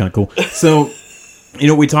 because that was kind of cool. So,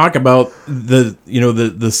 we talk about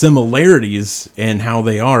the similarities and how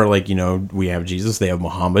they are. Like, we have Jesus, they have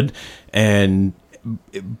Muhammad,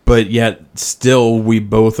 but yet still we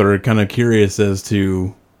both are kind of curious as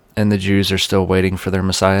to. And the Jews are still waiting for their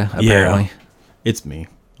Messiah, apparently. Yeah, it's me.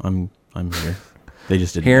 I'm here. They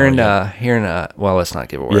just didn't know yet. Well, let's not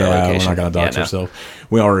give away our Yeah, location. we're not going to dox ourselves.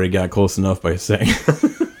 We already got close enough by saying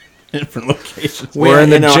different locations. We're in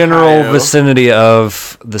the in general Ohio. vicinity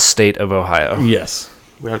of the state of Ohio. Yes.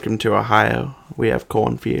 Welcome to Ohio. We have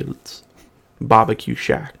cornfields, barbecue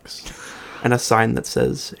shacks, and a sign that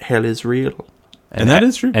says "Hell is real." And that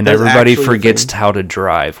is true. And That's everybody actually the forgets thing. how to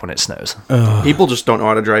drive when it snows. People just don't know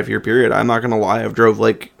how to drive here. Period. I'm not gonna lie. I've drove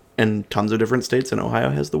in tons of different states, and Ohio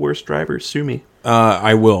has the worst drivers. Sue me.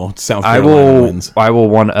 I will. South I Carolina wins. will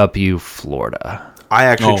one up you, Florida. I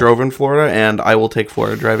actually Oh. drove in Florida, and I will take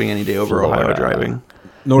Florida driving any day over Ohio Florida. driving.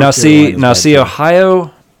 North Now Carolina's see, bad, too.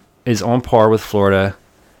 Ohio is on par with Florida,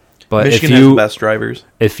 but Michigan if has the you best drivers.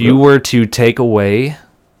 if you were to take away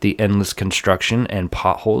the endless construction and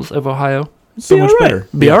potholes of Ohio, So be much all right. better.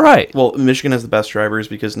 Be all right. Well, Michigan has the best drivers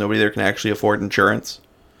because nobody there can actually afford insurance.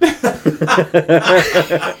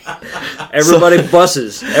 Everybody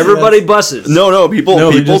buses. Everybody buses. No, people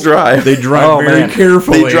drive. They drive very man.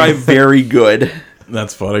 carefully. They drive very good.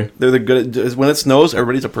 That's funny. They're the good. When it snows,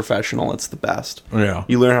 everybody's a professional. It's the best. Yeah.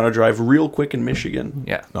 You learn how to drive real quick in Michigan.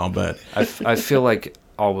 Yeah. I'll bet. I feel like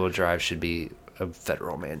all-wheel drive should be a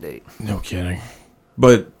federal mandate. No kidding.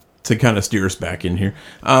 But to kind of steer us back in here,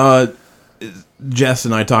 Jess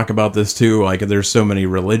and I talk about this too. Like, there's so many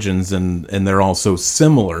religions, and they're all so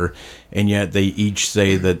similar, and yet they each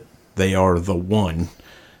say that they are the one.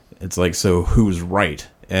 It's like, so who's right?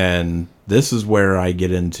 And this is where I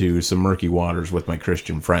get into some murky waters with my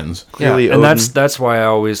Christian friends. Clearly, and Odin. that's why I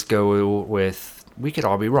always go with, we could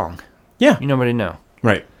all be wrong. Yeah. You nobody know.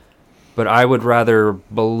 Right. But I would rather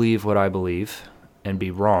believe what I believe and be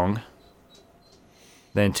wrong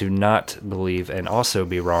than to not believe and also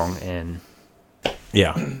be wrong. And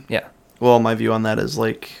Yeah. yeah. Well, my view on that is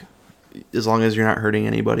like, as long as you're not hurting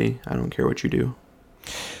anybody, I don't care what you do.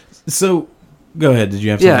 So, go ahead. Did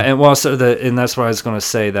you have Yeah, something? and well, and that's what I was going to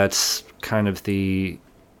say. That's kind of the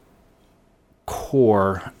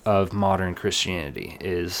core of modern Christianity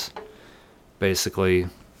is basically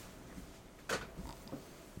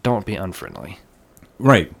don't be unfriendly.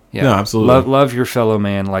 Right. Yeah, No, absolutely. Love your fellow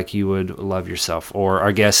man like you would love yourself, or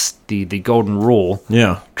I guess the golden rule: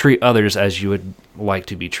 Yeah. treat others as you would like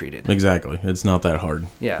to be treated. Exactly. It's not that hard.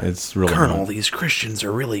 Yeah. It's really Colonel, not. these Christians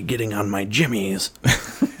are really getting on my jimmies.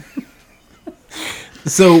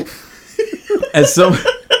 So, as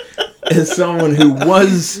someone who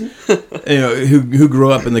was, who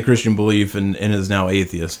grew up in the Christian belief and is now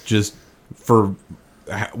atheist, just for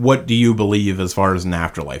what do you believe as far as an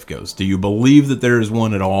afterlife goes? Do you believe that there is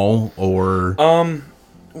one at all, or?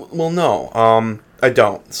 Well, no, I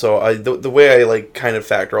don't. So the way I like kind of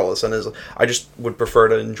factor all this in is I just would prefer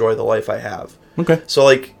to enjoy the life I have. Okay. So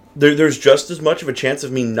like there's just as much of a chance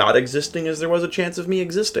of me not existing as there was a chance of me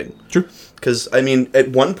existing. True. Because I mean, at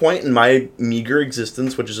one point in my meager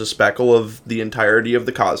existence, which is a speckle of the entirety of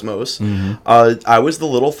the cosmos, I was the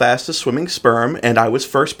little fastest swimming sperm, and I was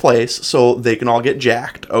first place. So they can all get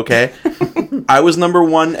jacked. Okay. I was number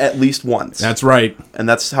one at least once. That's right. And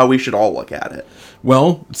that's how we should all look at it.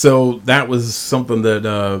 Well, so that was something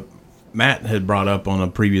that Matt had brought up on a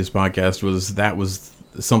previous podcast. Was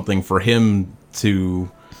something for him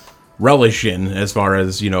to relish in, as far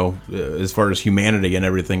as humanity and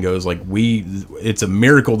everything goes. Like, it's a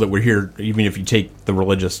miracle that we're here, even if you take the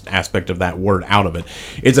religious aspect of that word out of it.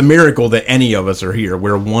 It's a miracle that any of us are here.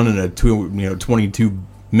 We're 1 in a 22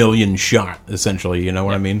 million shot, essentially. You know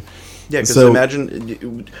what I mean? Yeah, because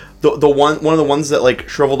imagine the one of the ones that like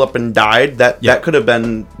shriveled up and died. That could have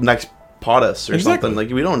been next POTUS or something. Like,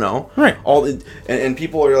 we don't know. Right. And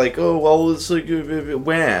people are like, oh well, it's like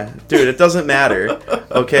wah, dude. It doesn't matter.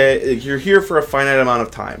 Okay, you're here for a finite amount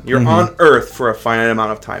of time. You're on Earth for a finite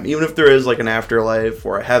amount of time. Even if there is like an afterlife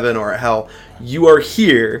or a heaven or a hell, you are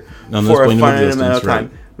here for a finite amount of time.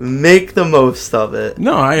 Right. Make the most of it.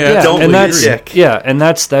 No, don't and be that's dick. Yeah, and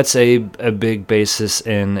that's a big basis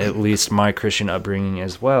in at least my Christian upbringing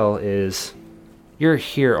as well. Is you're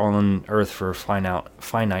here on Earth for a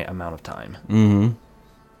finite amount of time.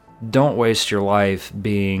 Mm-hmm. Don't waste your life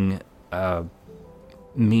being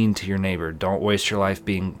mean to your neighbor. Don't waste your life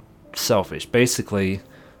being selfish. Basically,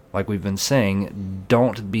 like we've been saying,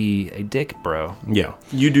 don't be a dick, bro. Yeah.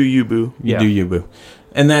 You do you, boo. You do you, boo.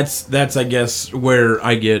 And that's I guess where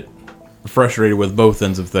I get frustrated with both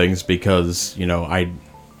ends of things, because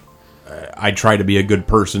I try to be a good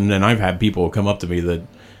person, and I've had people come up to me that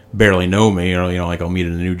barely know me, or like I'll meet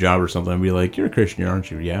at a new job or something and be like, "You're a Christian,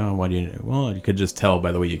 aren't you?" "Yeah." "Why do you?" "Well, you could just tell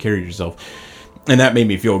by the way you carried yourself." And that made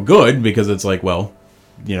me feel good, because it's like, well,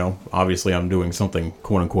 obviously I'm doing something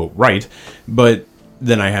quote unquote right, but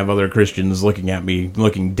then I have other Christians looking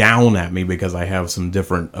down at me because I have some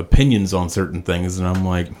different opinions on certain things, and I'm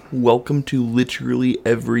like, welcome to literally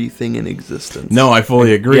everything in existence. no, I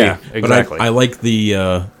fully agree. Yeah, exactly. But I like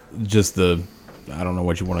the just the, I don't know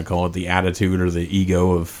what you want to call it, the attitude or the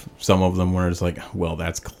ego of some of them, where it's like, well,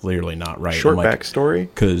 that's clearly not right. Short backstory.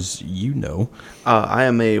 Because I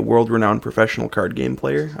am a world-renowned professional card game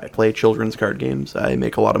player. I play children's card games. I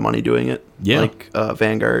make a lot of money doing it. Yeah. Like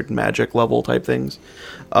Vanguard, Magic level type things.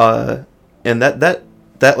 And that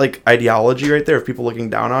like ideology right there of people looking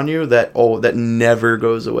down on you, that never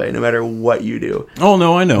goes away, no matter what you do. Oh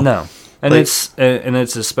no, I know. No, and Like-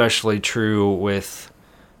 it's especially true with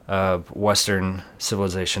Western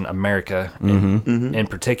civilization, America in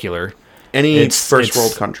particular. Any It's- first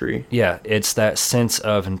world country. Yeah, it's that sense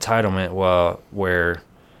of entitlement. Where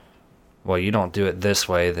you don't do it this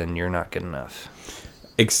way, then you're not good enough.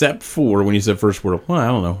 except for when you said first world. Well, I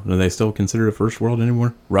don't know. Do they still consider it first world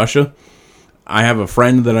anymore? Russia? I have a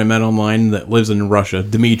friend that I met online that lives in Russia,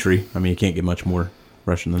 Dmitry. I mean, you can't get much more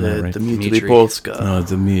Russian than that, right? Dmitry Polska. No,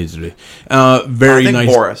 Dmitry. Very I think nice.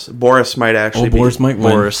 Boris. Boris might actually be. Boris might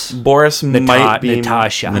win. Boris might be.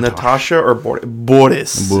 Natasha. Natasha or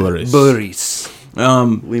Boris? Boris.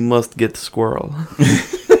 We must get squirrel.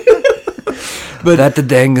 But that the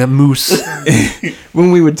dang moose.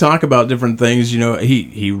 When we would talk about different things,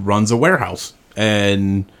 he runs a warehouse,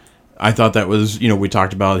 and I thought that was, we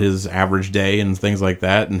talked about his average day and things like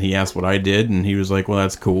that, and he asked what I did, and he was like, well,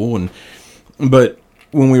 that's cool. But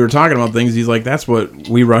when we were talking about things, he's like, that's what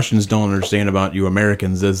we Russians don't understand about you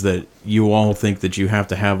Americans, is that you all think that you have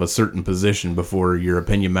to have a certain position before your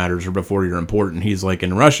opinion matters or before you're important. He's like,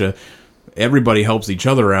 in Russia, everybody helps each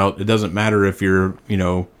other out. It doesn't matter if you're,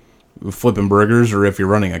 flipping burgers or if you're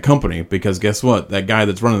running a company, because guess what? That guy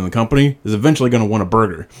that's running the company is eventually going to want a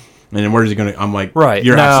burger. And then where's he going to... I'm like, right.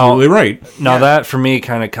 You're absolutely right. Now that, for me,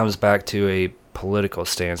 kind of comes back to a political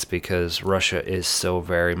stance, because Russia is so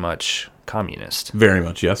very much communist. Very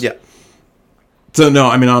much, yes. Yeah. So, no,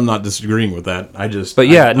 I mean, I'm not disagreeing with that. But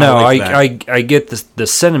yeah, I I get the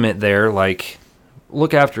sentiment there, like,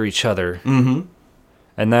 look after each other. Mm-hmm.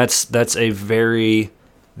 And that's a very,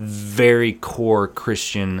 very core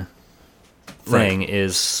Christian thing,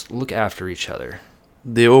 is look after each other.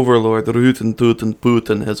 The overlord Rutin Tutin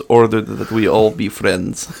Putin has ordered that we all be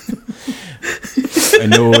friends. I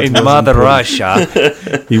know In Mother Russia.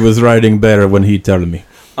 He was writing better when he told me.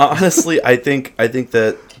 Honestly, I think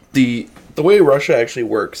that the way Russia actually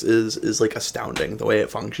works is like astounding, the way it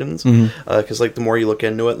functions. Because like the more you look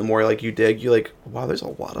into it, the more like you dig, you're like, wow, there's a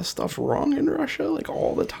lot of stuff wrong in Russia, like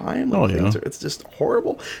all the time. Like, it's just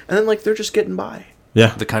horrible. And then like they're just getting by.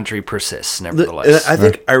 Yeah, the country persists, nevertheless.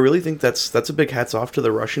 I really think that's a big hats off to the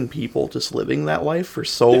Russian people, just living that life for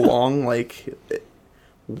so long. Like,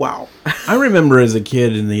 wow. I remember as a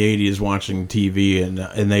kid in the 80s watching TV,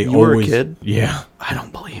 and they You always... were a kid? Yeah. I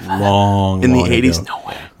don't believe that. Long in the long 80s? ago. No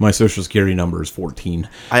way. My social security number is 14.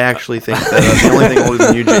 I actually think that the only thing older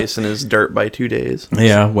than you, Jason, is dirt by 2 days.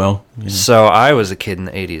 Yeah, well... Yeah. So I was a kid in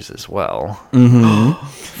the 80s as well.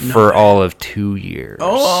 For all of 2 years.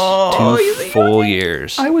 Oh, 2 full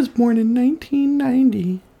years. I was born in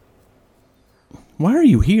 1990. Why are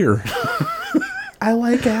you here? I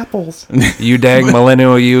like apples. You dang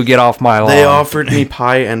millennial, you get off my lawn. They offered me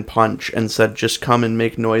pie and punch and said, just come and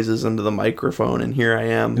make noises into the microphone, and here I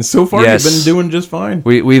am. And so far, Yes. you've been doing just fine.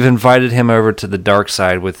 We've invited him over to the dark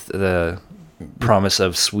side with the promise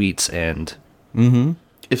of sweets and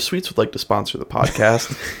If Sweets would like to sponsor the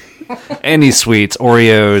podcast, any sweets,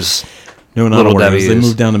 Oreos. No, not Little Oreos. They W's.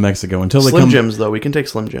 moved down to Mexico until they Slim come... Jims, though, we can take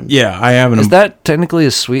Slim Jims. Yeah, I haven't... Is that technically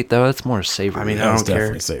a sweet though? That's more savory. I mean, I That's don't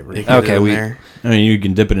care. definitely savory. You can Okay, get in we- there. I mean, you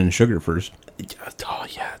can dip it in sugar first. Oh,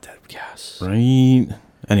 yeah, yes. Right?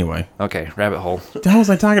 Anyway. Okay, rabbit hole. What the hell was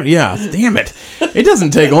I talking about? Yeah, damn it. It doesn't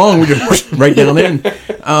take long. We just right down in.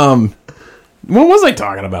 What was I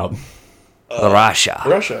talking about? Russia.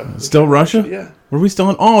 Russia. Still Russia? Yeah. Were we still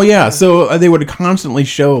in? Oh, yeah. So they would constantly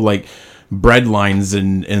show, like, bread lines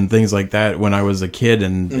and things like that when I was a kid,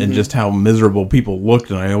 and just how miserable people looked.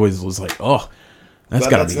 And I always was like, oh, that's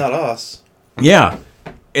got to be... not us. Yeah.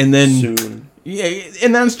 And then... Soon. Yeah,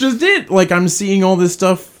 and that's just it. Like, I'm seeing all this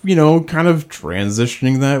stuff, kind of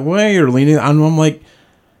transitioning that way or leaning... I'm like,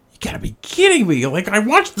 you gotta be kidding me. Like, I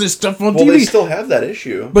watched this stuff on Well, TV. they still have that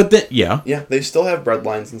issue. But then... Yeah. Yeah, they still have bread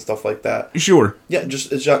lines and stuff like that. Sure. Yeah, it's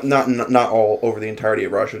just not all over the entirety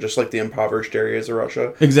of Russia, just like the impoverished areas of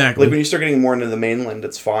Russia. Exactly. Like when you start getting more into the mainland,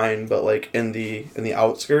 it's fine, but like in the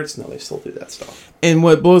outskirts, no, they still do that stuff. And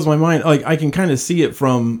what blows my mind, like, I can kind of see it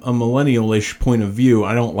from a millennial-ish point of view.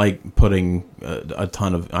 I don't like putting a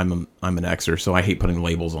ton of... I'm an Xer, so I hate putting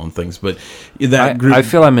labels on things. But that group... I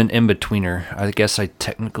feel I'm an in-betweener. I guess I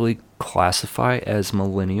technically classify as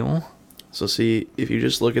millennial. So see, if you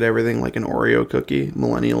just look at everything like an Oreo cookie,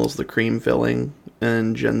 millennial is the cream filling,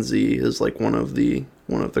 and Gen Z is like one of the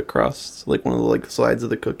crusts, like one of the like sides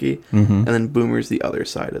of the cookie, and then Boomer's the other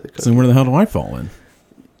side of the cookie. So where the hell do I fall in?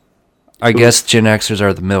 I guess Gen Xers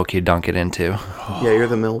are the milk you dunk it into. Yeah, you're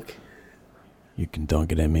the milk. You can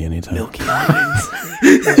dunk it at me anytime. Milky Lines.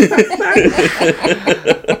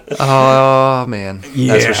 Oh man,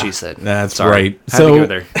 that's what she said. That's Sorry. right. Had So, to go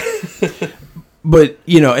there. but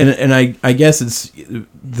and I guess it's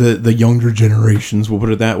the younger generations, we'll put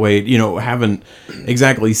it that way, haven't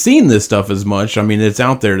exactly seen this stuff as much. I mean, it's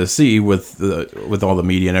out there to see with all the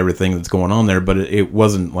media and everything that's going on there, but it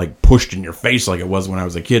wasn't like pushed in your face like it was when I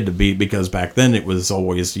was a kid to be, because back then it was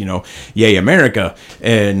always, yay America,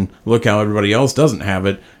 and look how everybody else doesn't have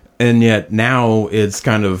it. and yet now it's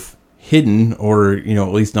kind of hidden, or at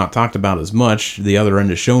least not talked about as much. The other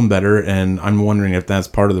end is shown better, and I'm wondering if that's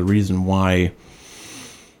part of the reason why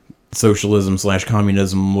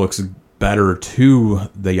socialism/communism looks better to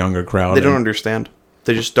the younger crowd. They don't understand.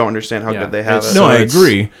 They just don't understand how good they have it. No, I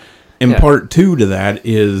agree. And part two to that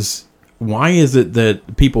is, why is it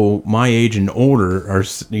that people my age and older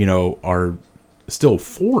are still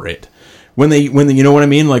for it when they you know what I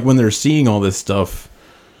mean? Like when they're seeing all this stuff.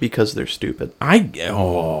 Because they're stupid. I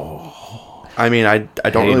mean, I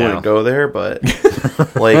don't really want to go there, but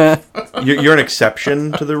like you're an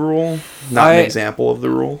exception to the rule, not an example of the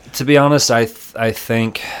rule. To be honest, I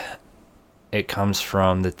think it comes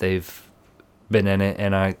from that they've been in it,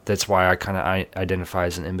 and that's why I kind of identify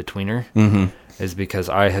as an in-betweener, is because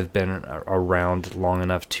I have been around long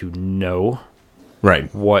enough to know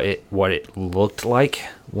what it looked like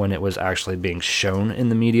when it was actually being shown in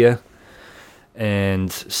the media.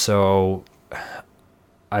 And so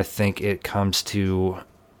I think it comes to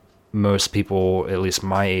most people, at least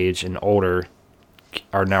my age and older,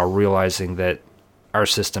 are now realizing that our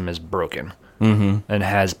system is broken and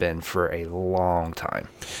has been for a long time.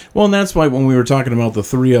 Well, and that's why when we were talking about the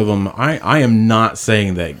three of them, I am not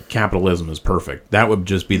saying that capitalism is perfect. That would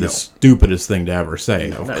just be the stupidest thing to ever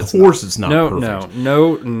say. Of course it's not perfect.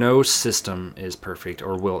 No system is perfect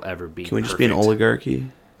or will ever be perfect. Can we just be an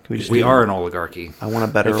oligarchy? We are an oligarchy. I want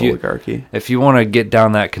a better oligarchy. If you want to get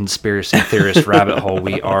down that conspiracy theorist rabbit hole,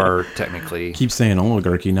 we are technically... Keep saying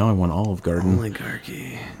oligarchy. Now I want Olive Garden.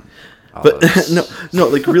 Oligarchy. But no,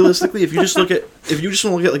 like realistically, if you just want to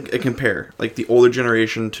look at like a compare like the older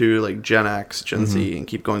generation to like Gen X, Gen Z, and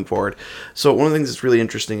keep going forward. So one of the things that's really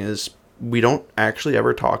interesting is we don't actually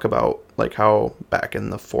ever talk about like how back in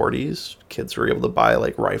the 40s kids were able to buy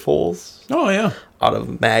like rifles. Oh yeah. Out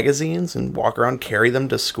of magazines and walk around, carry them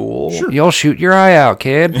to school. Sure. You'll shoot your eye out,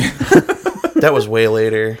 kid. That was way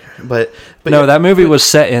later, but no, yeah, that movie was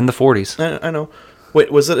set in the 40s. I know. Wait,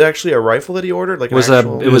 was it actually a rifle that he ordered? Like it was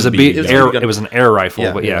an air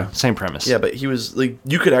rifle, but yeah, same premise. Yeah, but he was like,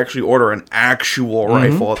 you could actually order an actual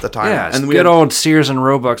rifle at the time. Yeah, and good old Sears and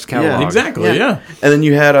Roebuck's catalog. Yeah, exactly. Yeah. And then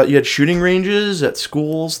you had shooting ranges at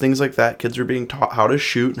schools, things like that. Kids were being taught how to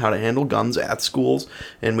shoot and how to handle guns at schools,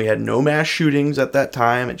 and we had no mass shootings at that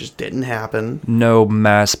time. It just didn't happen. No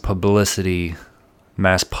mass publicity.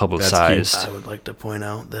 Mass publicized. I would like to point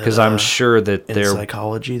out that because I'm sure that in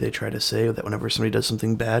psychology they try to say that whenever somebody does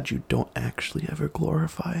something bad, you don't actually ever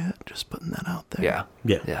glorify it. Just putting that out there.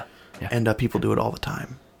 Yeah. And people do it all the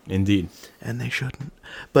time. Indeed, and they shouldn't.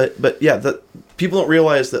 But yeah, that people don't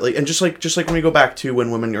realize that and just like when we go back to when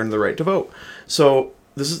women earned the right to vote. So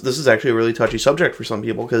this is actually a really touchy subject for some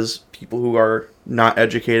people because people who are not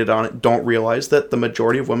educated on it don't realize that the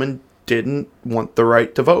majority of women didn't want the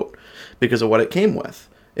right to vote. Because of what it came with.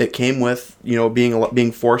 It came with,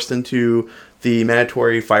 being forced into the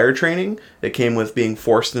mandatory fire training. It came with being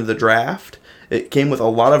forced into the draft. It came with a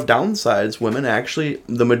lot of downsides. Women actually,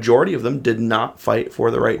 the majority of them did not fight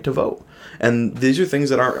for the right to vote. And these are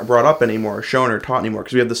things that aren't brought up anymore, shown or taught anymore,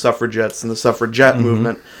 because we have the suffragettes and the suffragette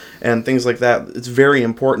movement and things like that. It's very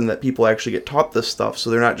important that people actually get taught this stuff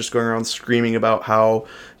so they're not just going around screaming about how,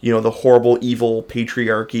 the horrible, evil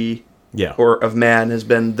patriarchy or of man has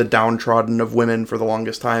been the downtrodden of women for the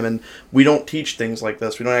longest time, and we don't teach things like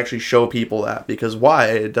this. We don't actually show people that because why?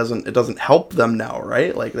 It doesn't help them now,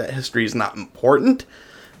 right? Like that history is not important.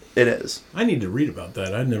 It is. I need to read about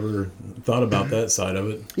that. I never thought about that side of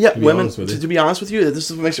it. Yeah, women. To be honest with you,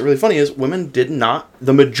 this is what makes it really funny is women did not.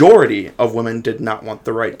 The majority of women did not want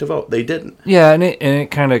the right to vote. They didn't. Yeah, and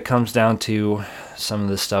it kind of comes down to some of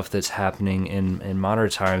the stuff that's happening in modern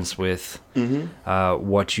times with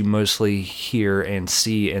what you mostly hear and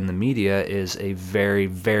see in the media is a very,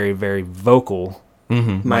 very, very vocal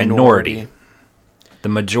minority. The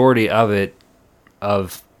majority of it,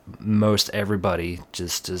 of most everybody,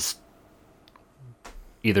 just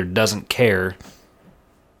either doesn't care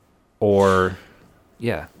or...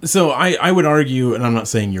 Yeah. So I would argue, and I'm not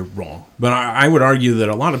saying you're wrong, but I would argue that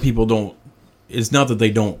a lot of people don't. It's not that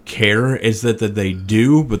they don't care; it's that they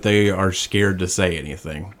do, but they are scared to say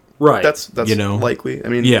anything. Right. That's likely. I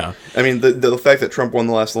mean, the fact that Trump won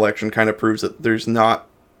the last election kind of proves that there's not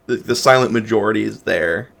the silent majority is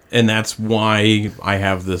there, and that's why I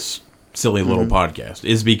have this silly little podcast.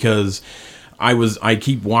 Is because I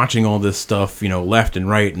keep watching all this stuff, left and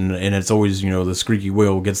right, and it's always, the squeaky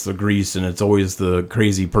wheel gets the grease, and it's always the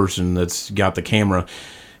crazy person that's got the camera,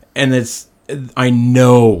 and I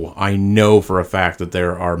know for a fact that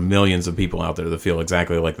there are millions of people out there that feel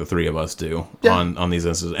exactly like the three of us do on these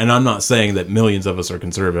instances. And I'm not saying that millions of us are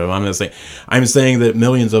conservative. I'm saying that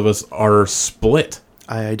millions of us are split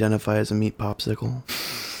I identify as a meat popsicle.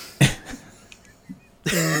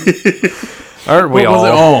 Aren't we What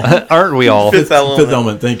was all? it? Aren't we all? Fifth Element. Fifth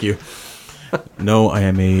Element, thank you. No, I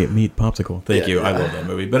am a meat popsicle. Thank you. I love that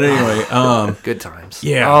movie. But anyway, Good times.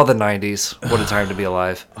 Yeah. Oh, the 90s. What a time to be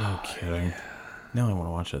alive. oh, kidding. Now I want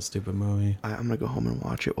to watch that stupid movie. I'm gonna go home and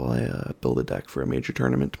watch it while I build a deck for a major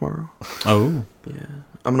tournament tomorrow. Oh, Yeah,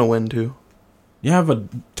 I'm gonna win too. you have a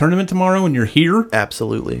tournament tomorrow and you're here?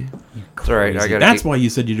 Absolutely. It's all right. I Crazy. gotta That's get- why you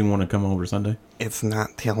said you didn't want to come over Sunday. It's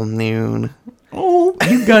not till noon. Oh,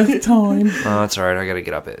 you got time. Oh, that's all right. I got to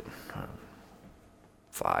get up at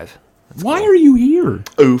 5. Why are you here?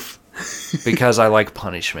 Oof. Because I like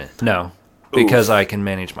punishment. No, because I can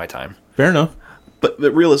manage my time. Fair enough. But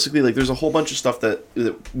realistically, like, there's a whole bunch of stuff that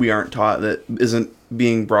we aren't taught that isn't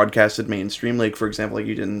being broadcasted mainstream. Like, for example, like,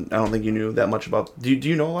 I don't think you knew that much about. Do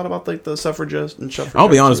you know a lot about, like, the suffragists and stuff? I'll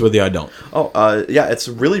be honest with you, I don't. Oh, yeah, it's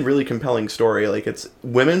a really, really compelling story. Like, it's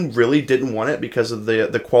women really didn't want it because of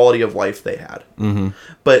the quality of life they had. Mm-hmm.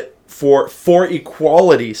 But for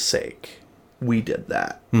equality's sake, we did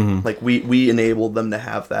that. Mm-hmm. Like, we enabled them to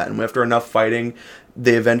have that, and after enough fighting,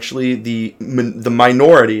 they eventually the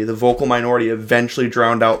minority, the vocal minority, eventually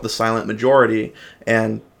drowned out the silent majority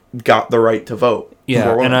and got the right to vote.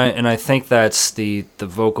 Yeah, and I think that's the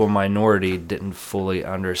vocal minority didn't fully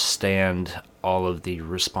understand all of the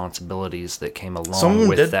responsibilities that came Some of along them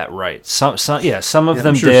with did. that right. Some of them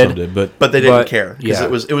I'm sure did. some did, but But they didn't But, care because yeah.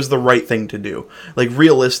 it was the right thing to do. Like,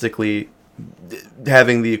 realistically,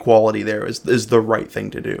 having the equality there is the right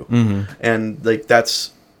thing to do. Mm-hmm. And like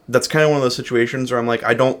that's kind of one of those situations where I'm like,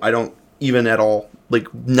 I don't even at all,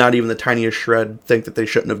 like, not even the tiniest shred think that they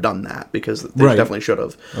shouldn't have done that, because they Right. definitely should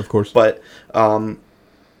have. of course. But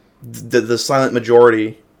the silent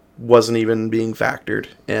majority wasn't even being factored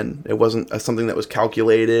in. It wasn't something that was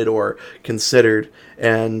calculated or considered.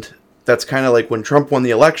 And that's kind of like when Trump won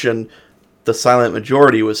the election, the silent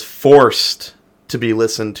majority was forced to be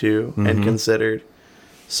listened to and considered.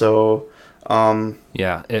 So,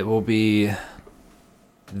 Yeah, it will be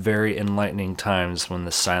very enlightening times when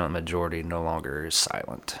the silent majority no longer is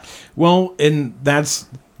silent. Well, and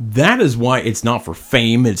that is why it's not for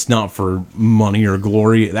fame, it's not for money or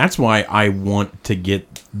glory. That's why I want to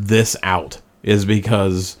get this out, is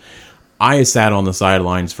because I sat on the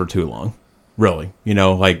sidelines for too long. Really.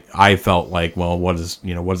 Like, I felt like, well, what does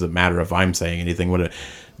it matter if I'm saying anything?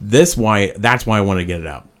 That's why I want to get it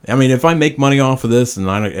out. I mean, if I make money off of this,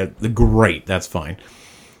 and great, that's fine.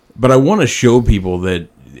 But I want to show people that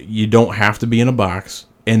you don't have to be in a box,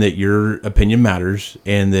 and that your opinion matters,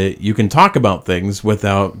 and that you can talk about things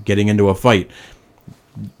without getting into a fight.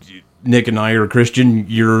 Nick and I are Christian.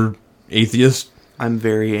 You're atheist. I'm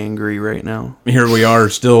very angry right now. Here we are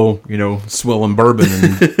still, swilling bourbon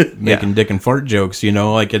and making dick and fart jokes,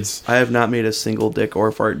 like it's... I have not made a single dick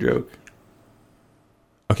or fart joke.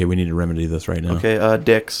 Okay, we need to remedy this right now. Okay,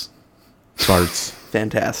 dicks. Farts.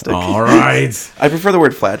 Fantastic. All right. I prefer the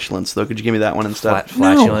word flatulence, though. Could you give me that one instead?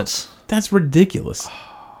 Flatulence. No, that's ridiculous.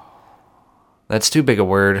 That's too big a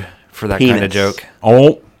word for that kind of Penis. joke.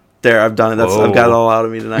 Oh, There, I've done it. I've got it all out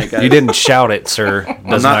of me tonight, guys. You didn't shout it, sir.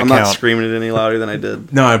 Does I'm not not count. screaming it any louder than I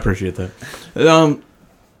did. no, I appreciate that.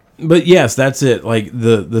 But yes, that's it. Like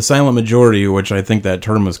the silent majority, which I think that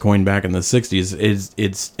term was coined back in the 60s,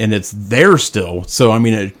 it's there still. So I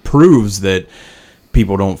mean, it proves that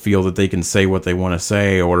people don't feel that they can say what they want to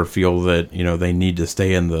say, or feel that they need to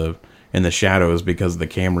stay in the shadows because the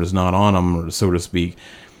camera's not on them, or so to speak.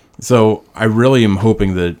 So I really am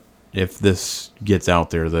hoping that if this gets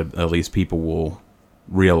out there, that at least people will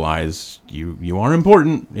realize you are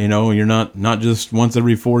important. You're not just once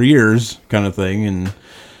every 4 years kind of thing. And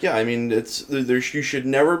Yeah, I mean, you should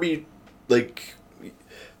never be, like,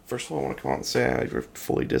 first of all, I want to come out and say I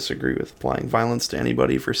fully disagree with applying violence to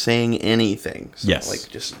anybody for saying anything. So, Yes. like,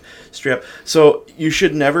 just straight up. So you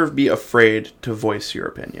should never be afraid to voice your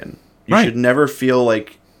opinion. You Right. should never feel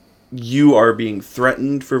like you are being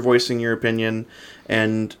threatened for voicing your opinion,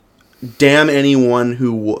 and damn anyone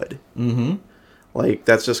who would. Mm-hmm. Like,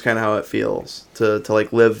 that's just kind of how it feels to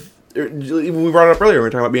like live. We brought it up earlier. We were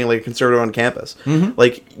talking about being like a conservative on campus. Mm-hmm.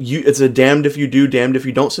 Like, it's a damned if you do, damned if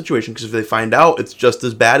you don't situation. Because if they find out, it's just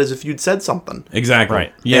as bad as if you'd said something. exactly,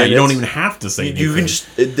 Right. yeah, And you don't it's- even have to say anything. You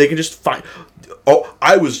can they can just find. Oh,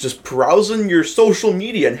 I was just browsing your social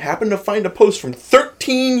media and happened to find a post from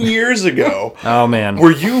 13 years ago Oh, man.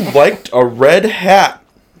 where you liked a red hat.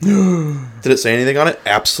 Did it say anything on it?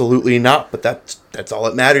 Absolutely not. But that's all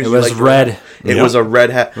that matters. It You was liked red. It Yep. was a red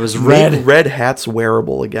hat. It was Make red. red hats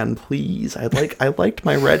wearable again, please. I liked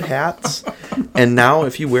my red hats. And now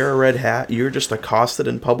if you wear a red hat, you're just accosted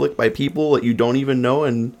in public by people that you don't even know,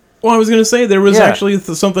 and Well, I was going to say, there was Yeah. actually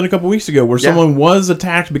something a couple weeks ago where Yeah. someone was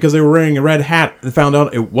attacked because they were wearing a red hat and found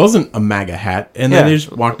out it wasn't a MAGA hat, and then Yeah. they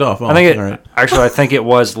just walked off. Oh, I think it all right. actually. I think it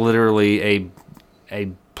was literally a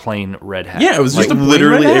plain red hat. Yeah, it was just Like, a plain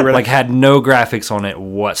literally red a hat. red like had no graphics on it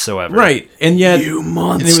whatsoever. Right, and yet You and it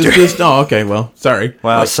monster. was just okay. Well, sorry.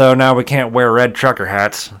 Well, so now we can't wear red trucker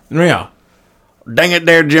hats. Yeah, Dang it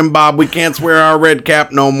there, Jim Bob. We can't wear our red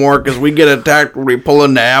cap no more because we get attacked when we pull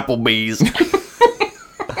into Applebee's.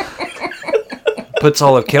 Puts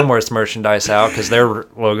all of Kenworth's merchandise out because their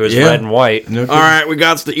logo is Yeah. red and white. no. All right, we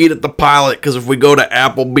got to eat at the Pilot because if we go to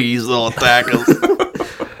Applebee's, they'll attack us.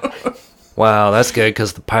 Wow, that's good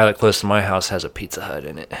because the Pilot close to my house has a Pizza Hut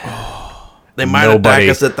in it. They might Nobody- attack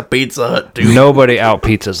us at the Pizza Hut, too. Nobody out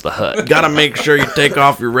pizzas the Hut. Gotta make sure you take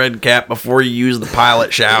off your red cap before you use the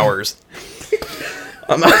Pilot showers.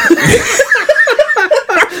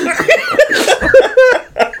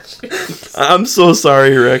 I'm so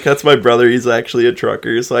sorry, Rick. That's my brother. He's actually a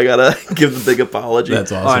trucker, so I gotta give the big apology.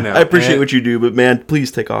 That's awesome. I know. I appreciate And- what you do, but man,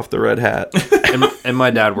 please take off the red hat. and my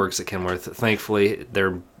dad works at Kenworth. Thankfully,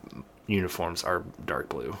 their uniforms are dark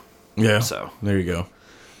blue. Yeah. So. There you go.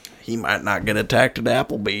 He might not get attacked at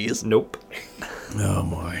Applebee's. Nope. Oh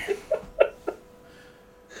my.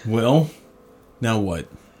 Well, now what?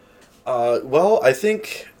 Well, I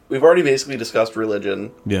think we've already basically discussed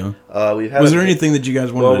religion. Yeah. We've had Was there anything that you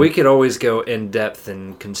guys wanted? Well, to... we could always go in depth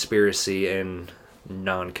in conspiracy and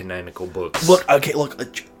non-canonical books. Look,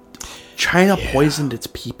 China poisoned its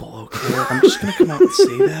people, okay? I'm just gonna come out and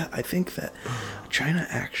say that. I think that China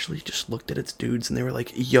actually just looked at its dudes and they were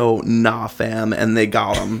like, yo, nah, fam, and they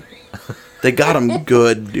got them. They got them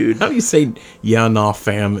good, dude. How do you say "ya na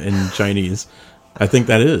fam" in Chinese? I think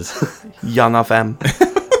that is. Yeah, nah, fam.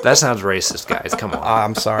 that sounds racist, guys. Come on.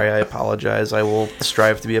 I'm sorry, I apologize. I will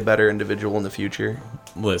strive to be a better individual in the future.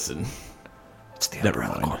 Listen, It's the never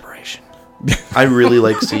Umbrella mind. Corporation. I really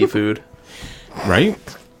like seafood. right?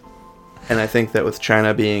 And I think that with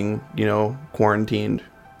China being, quarantined,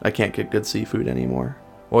 I can't get good seafood anymore.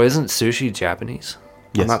 Well, isn't sushi Japanese?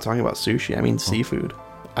 Yes. I'm not talking about sushi. I mean seafood.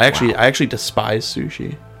 I actually despise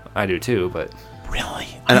sushi. I do too, but Really?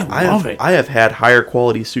 And I love it. I have had higher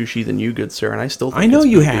quality sushi than you, good sir, and I still think I know it's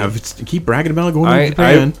you pretty have. good. It's, keep bragging about going to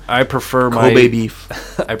Japan. I prefer my Kobe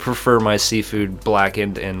beef. I prefer my seafood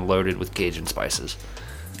blackened and loaded with Cajun spices.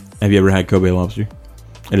 Have you ever had Kobe lobster?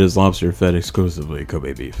 It is lobster fed exclusively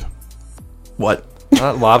Kobe beef. What?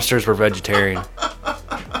 Lobsters were vegetarian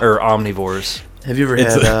or omnivores. Have you ever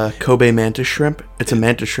It's had Kobe mantis shrimp? It's a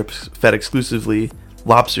mantis shrimp fed exclusively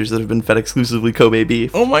lobsters that have been fed exclusively Kobe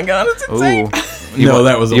beef. Oh my god, it's Ooh, No,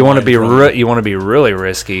 that was a you want to line be from- you want to be really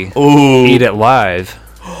risky. Ooh. Eat it live.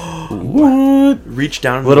 What? Reach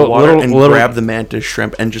down in Little- the water little- and little- grab the mantis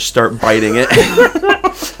shrimp and just start biting it.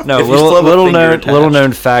 No, If you still have a little finger known attached. little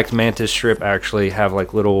known fact: mantis shrimp actually have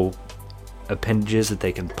like little appendages that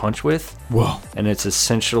they can punch with, Whoa. and it's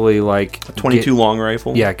essentially like 22 long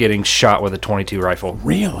rifle. Yeah, getting shot with a 22 rifle.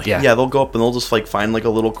 Really? Yeah. Yeah, they'll go up and they'll just like find like a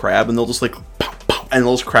little crab and they'll just like pop, pop, and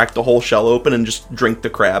they'll just crack the whole shell open and just drink the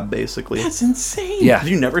crab basically. That's insane. Yeah. Have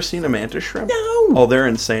you never seen a mantis shrimp? No. Oh, they're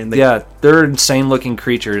insane. They, Yeah, they're insane looking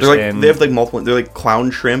creatures. They're like and they have like multiple. They're like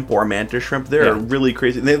clown shrimp or mantis shrimp. They're Yeah. really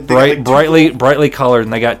crazy. They got, like, two- brightly colored,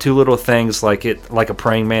 and they got two little things like a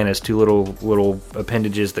praying mantis, two little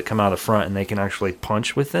appendages that come out of the front, and they can actually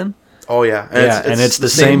punch with them. Oh yeah, And it's the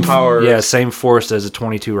same power. Yeah, same force as a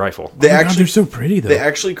 22 rifle. They Oh my God, actually they're so pretty though. they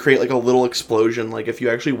actually create like a little explosion. Like if you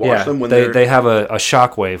actually watch Yeah, them when they have a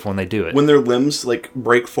shockwave when they do it. when their limbs like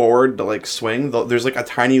break forward to like swing, there's like a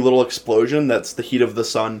tiny little explosion that's the heat of the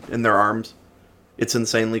sun in their arms. It's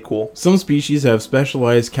insanely cool. Some species have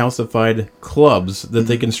specialized calcified clubs that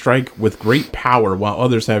they can strike with great power, while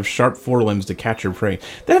others have sharp forelimbs to catch their prey.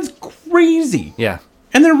 That's crazy. Yeah.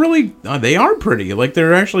 And they're really, they are pretty. Like,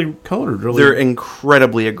 they're actually colored really. They're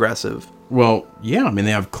incredibly aggressive. Well, yeah, I mean,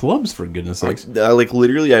 they have clubs, for goodness sakes. Like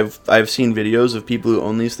literally, I've seen videos of people who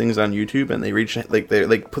own these things on YouTube, and they reach like they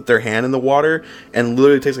like put their hand in the water, and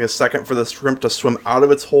literally it takes like a second for the shrimp to swim out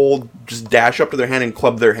of its hole, just dash up to their hand and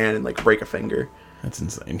club their hand and like break a finger. That's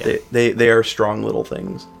insane. They are strong little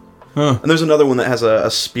things. Huh. And there's another one that has a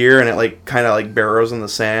spear and it like kind of like burrows in the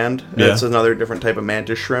sand. And Yeah. it's another different type of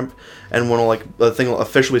mantis shrimp. And one will like the thing will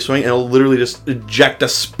officially swing and it'll literally just eject a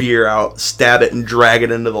spear out, stab it, and drag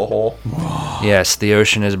it into the hole. Yes, the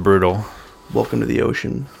ocean is brutal. Welcome to the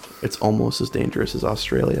ocean. It's almost as dangerous as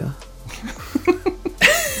Australia.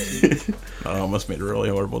 I almost made a really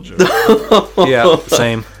horrible joke. Yeah,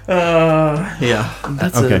 same. Yeah.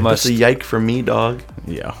 That's Okay. that's a yike for me, dog.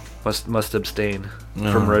 Yeah. Must abstain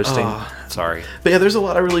from roasting. Sorry. But yeah, there's a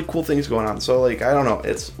lot of really cool things going on. So like, I don't know.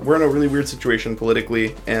 We're in a really weird situation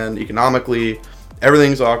politically and economically.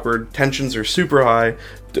 Everything's awkward. Tensions are super high.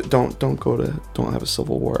 Don't have a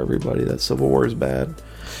civil war, everybody. That civil war is bad.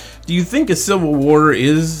 Do you think a civil war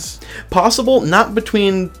is possible? Not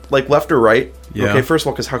between like left or right. Yeah. Okay, first of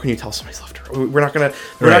all, because how can you tell somebody's left or right? We're not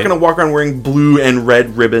gonna walk around wearing blue and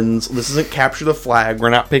red ribbons. This isn't capture the flag.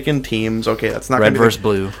 We're not picking teams. Okay, that's not red gonna versus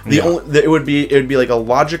blue. It would be like a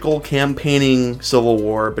logical campaigning civil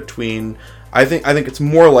war between. I think it's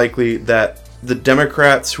more likely that the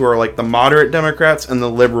Democrats, who are like the moderate Democrats, and the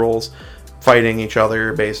liberals fighting each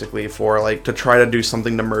other basically for like to try to do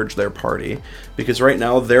something to merge their party, because right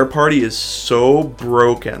now their party is so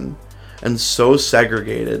broken and so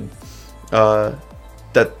segregated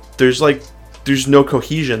that there's no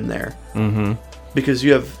cohesion there. Mm-hmm. Because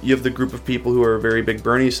you have the group of people who are very big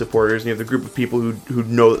Bernie supporters, and you have the group of people who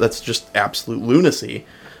know that's just absolute lunacy,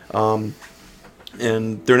 and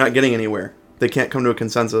they're not getting anywhere. They can't come to a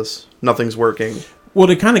consensus. Nothing's working. Well,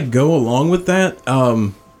 to kind of go along with that,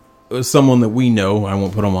 someone that we know, I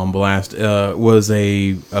won't put him on blast, was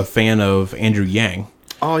a fan of Andrew Yang.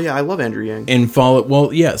 Oh yeah, I love Andrew Yang. And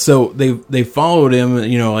so they followed him,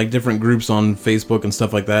 like different groups on Facebook and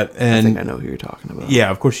stuff like that. And I think I know who you're talking about.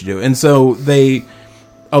 Yeah, of course you do. And so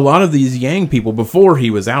a lot of these Yang people, before he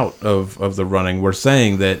was out of the running, were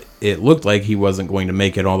saying that it looked like he wasn't going to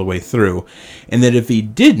make it all the way through, and that if he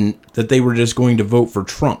didn't, that they were just going to vote for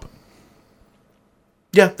Trump.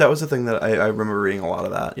 Yeah, that was the thing that I remember reading a lot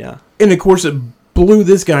of that, yeah. And of course it blew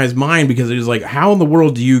this guy's mind, because it was like, how in the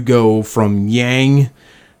world do you go from Yang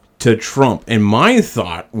to Trump? And my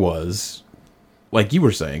thought was, like you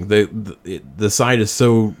were saying, the side is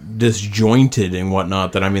so disjointed and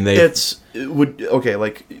whatnot that, I mean, like,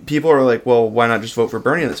 people are like, well, why not just vote for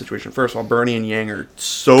Bernie in that situation? First of all, Bernie and Yang are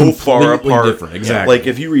so far apart. Different, exactly. Like,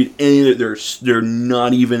 if you read any of it, they're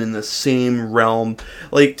not even in the same realm.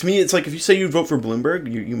 Like, to me, it's like, if you say you vote for Bloomberg,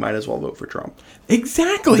 you might as well vote for Trump.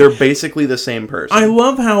 Exactly. They're basically the same person. I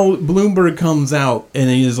love how Bloomberg comes out and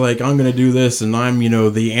he's like, I'm going to do this, and I'm,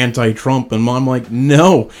 the anti-Trump. And I'm like,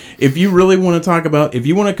 no. If you really want to talk about, if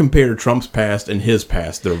you want to compare Trump's past and his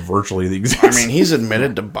past, they're virtually the exact same. I mean, he's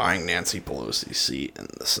admitted to buying Nancy Pelosi's seat in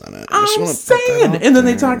the Senate. I'm saying. And then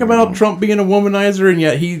they talk about Trump being a womanizer, and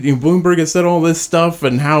yet Bloomberg has said all this stuff,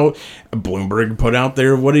 and how Bloomberg put out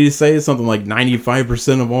there, what did he say? Something like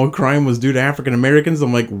 95% of all crime was due to African Americans.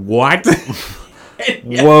 I'm like, what?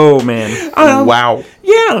 Whoa, man. Wow.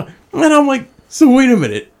 Yeah. And I'm like, so wait a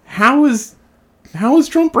minute. How is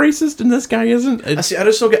Trump racist and this guy isn't? I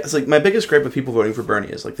just don't get. It's like, my biggest gripe with people voting for Bernie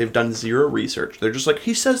is like, they've done zero research. They're just like,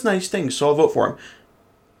 he says nice things, so I'll vote for him.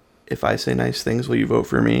 If I say nice things, will you vote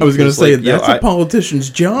for me? I was going to say, that's a politician's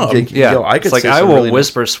job. Yeah, I could say I will really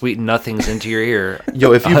whisper sweet nothings into your ear.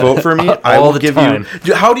 Yo, if you vote for me, I will give time.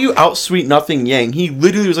 you. How do you outsweet nothing Yang? He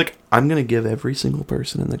literally was like, I'm going to give every single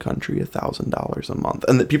person in the country $1,000 a month.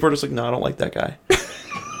 And people are just like, no, I don't like that guy.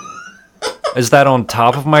 Is that on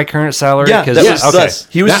top of my current salary? Yeah,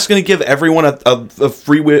 he was just going to give everyone a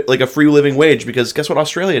free living wage, because guess what?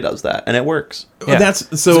 Australia does that, and it works. Yeah. I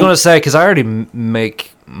was going to say, because I already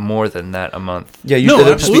make more than that a month. Yeah,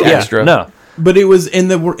 it'd just be extra. Yeah, no. But it was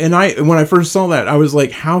when I first saw that, I was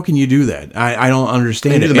like, how can you do that? I don't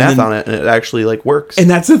understand it. You do the math on it, and it actually works. And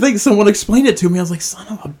that's the thing. Someone explained it to me. I was like, son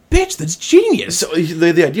of a bitch, that's genius. So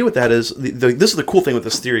the idea with that is, this is the cool thing with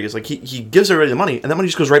this theory, is like, he gives everybody the money, and that money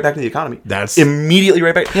just goes right back to the economy. That's immediately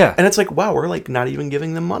right back. Yeah. And it's like, wow, we're like not even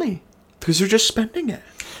giving them money, because they're just spending it.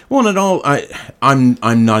 Well, and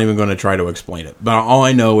I'm not even going to try to explain it, but all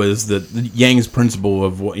I know is that Yang's principle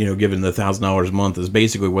of giving the $1,000 a month is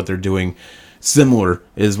basically what they're doing. Similar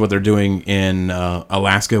is what they're doing in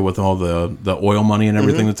Alaska with all the oil money and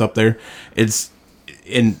everything that's up there.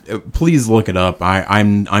 Please look it up.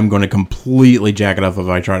 I'm going to completely jack it up if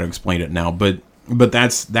I try to explain it now. But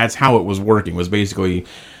that's how it was working. Was basically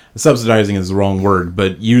subsidizing is the wrong word,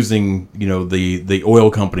 but using the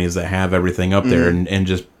oil companies that have everything up there and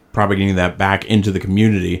just propagating that back into the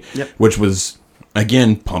community, which was,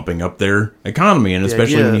 again, pumping up their economy. And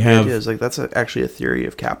especially when you have... is that's actually a theory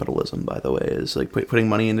of capitalism, by the way, is like putting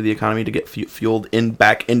money into the economy to get fueled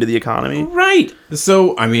back into the economy. Right.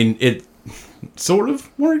 So, I mean, it sort of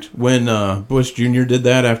worked when Bush Jr. did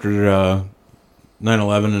that after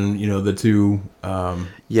 9/11 and, the two...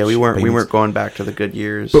 we weren't going back to the good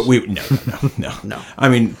years. But no. I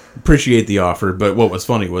mean, appreciate the offer, but what was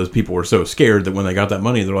funny was people were so scared that when they got that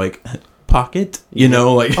money, they're like... pocket,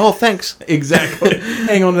 oh, thanks. Exactly.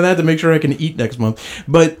 Hang on to that to make sure I can eat next month.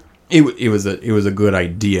 But it was a good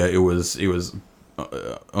idea. It was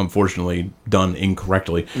unfortunately done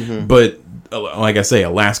incorrectly. But like I say,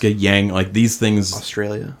 Alaska, Yang, like these things,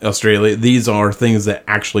 Australia, these are things that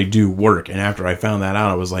actually do work. And after I found that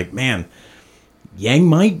out, I was like, man, Yang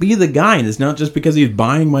might be the guy, and it's not just because he's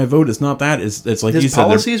buying my vote. It's not that. It's like his you said,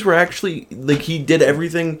 policies were actually like he did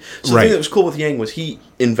everything. So the Right. thing that was cool with Yang was he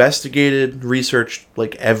investigated, researched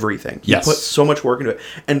like everything. He Yes. put so much work into it,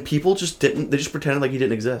 and people just didn't. They just pretended like he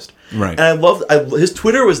didn't exist. Right. And his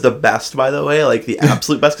Twitter was the best, by the way, like the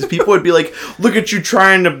absolute best, because people would be like, "Look at you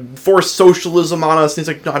trying to force socialism on us." And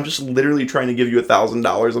he's like, "No, I'm just literally trying to give you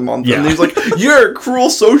 $1,000 a month." Yeah. And he's like, "You're a cruel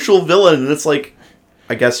social villain," and it's like,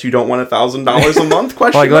 I guess you don't want $1,000 a month?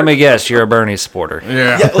 Question Like, let mark? me guess, you're a Bernie supporter.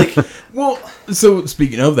 Yeah, like Well, so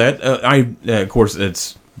speaking of that, of course,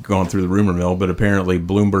 it's gone through the rumor mill, but apparently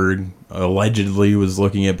Bloomberg allegedly was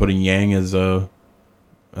looking at putting Yang as a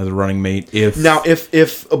running mate. If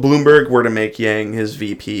Bloomberg were to make Yang his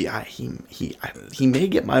VP, he may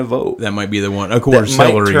get my vote. that might be the one. Of course, might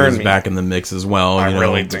Hillary turn is me. back in the mix as well. I you know.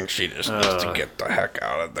 really think she just needs to get the heck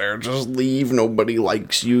out of there. Just leave. Nobody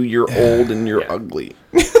likes you. You're old and you're ugly.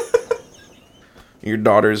 Your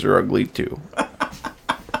daughters are ugly too.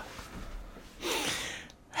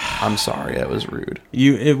 I'm sorry, that was rude.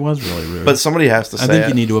 It was really rude. But somebody has to say I think it.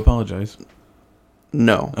 you need to apologize.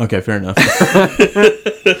 No. Okay, fair enough.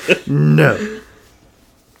 No.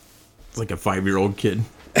 It's like a 5-year-old kid.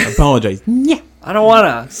 I apologize. Yeah. I don't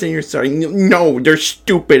want to. Say you're sorry. No, they're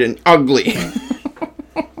stupid and ugly.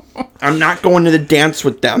 I'm not going to the dance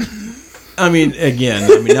with them. I mean, again,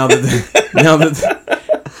 now that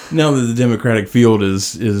the Democratic field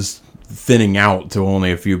is thinning out to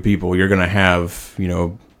only a few people, you're going to have,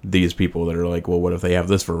 these people that are like, well, what if they have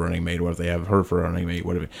this for running mate? What if they have her for running mate?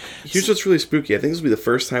 What if Here's what's really spooky. I think this will be the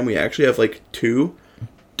first time we actually have like 2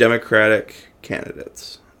 Democratic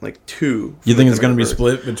candidates. Like 2. You think it's going to be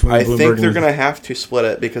Democratic. split between I Bloomberg think they're and... going to have to split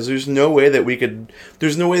it because there's no way that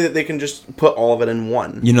they can just put all of it in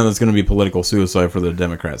one. that's going to be political suicide for the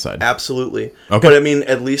Democrat side. Absolutely. Okay. But I mean,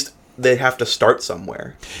 at least they have to start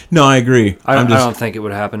somewhere. No, I agree. I don't think it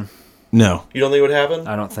would happen. No. You don't think it would happen?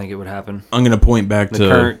 I don't think it would happen. I'm going to point back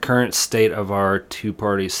The to... current state of our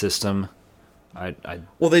two-party system,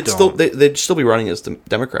 Well, they'd still be running as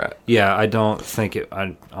Democrat. Yeah, I don't think it.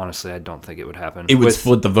 Honestly, I don't think it would happen. It would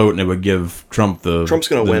split the vote, and it would give Trump the... Trump's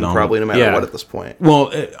going to win probably no matter Yeah. what at this point.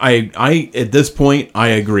 Well, I at this point, I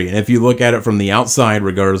agree. And if you look at it from the outside,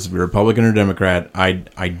 regardless if you're Republican or Democrat,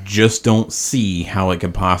 I just don't see how it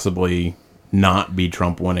could possibly not be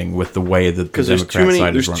Trump winning with the way that the Because there's Democrat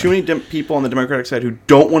side is too running. many people on the Democratic side who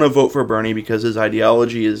don't want to vote for Bernie because his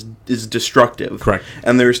ideology is destructive. Correct.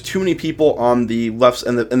 And there's too many people on the left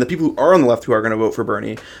and the people who are on the left who are going to vote for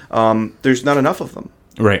Bernie. There's not enough of them.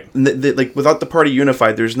 Right. And like without the party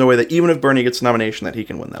unified, there's no way that even if Bernie gets a nomination that he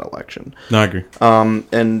can win that election. No, I agree.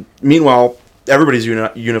 And meanwhile, everybody's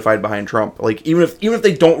unified behind Trump. Like even if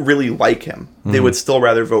they don't really like him, they would still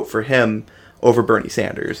rather vote for him over Bernie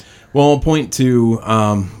Sanders. Well, I'll point to,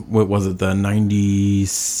 what was it, the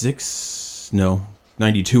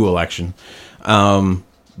 92 election,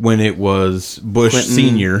 when it was Bush Clinton.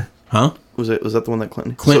 Sr., huh? Was that the one that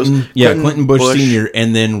Clinton? Clinton, So it was Clinton, Bush Sr.,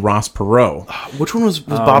 and then Ross Perot. Which one was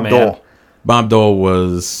Bob man. Dole? Bob Dole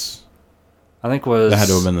was, I think that had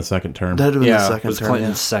to have been the second term. That had been the yeah, second was term.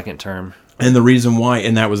 Clinton's second term. And the reason why,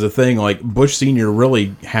 and that was the thing, like Bush Sr.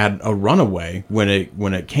 really had a runaway when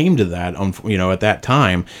it came to that, at that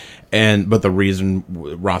time. But the reason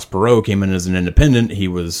Ross Perot came in as an independent, he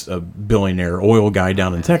was a billionaire oil guy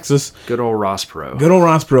down in Texas. Good old Ross Perot. Good old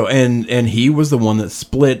Ross Perot, and he was the one that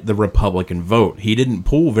split the Republican vote. He didn't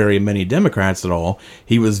pull very many Democrats at all.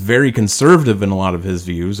 He was very conservative in a lot of his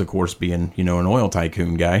views, of course, being an oil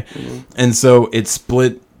tycoon guy, and so it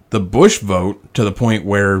split the Bush vote to the point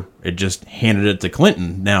where it just handed it to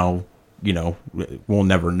Clinton. Now, we'll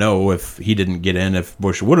never know if he didn't get in, if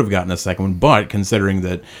Bush would have gotten a second one, but considering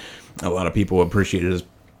that a lot of people appreciated his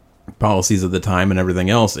policies at the time and everything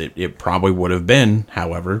else, it probably would have been.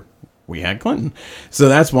 However, we had Clinton. So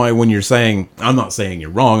that's why when you're saying, I'm not saying you're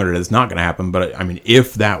wrong or it's not going to happen, but I mean,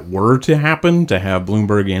 if that were to happen, to have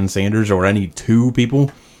Bloomberg and Sanders or any 2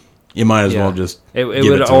 people, you might as well just It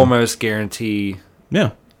give would to them. almost guarantee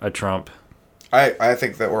Yeah. a Trump. I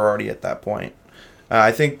think that we're already at that point.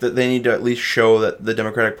 I think that they need to at least show that the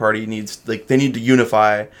Democratic Party they need to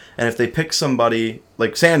unify. And if they pick somebody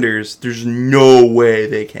like Sanders, there's no way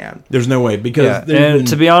they can. There's no way, because Yeah, there's and been-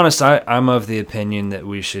 to be honest, I'm of the opinion that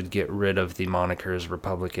we should get rid of the monikers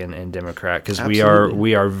Republican and Democrat because we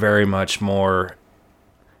are very much more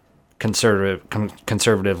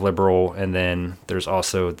conservative, liberal, and then there's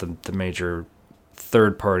also the major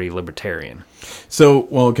third party libertarian. So,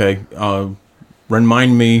 well, okay.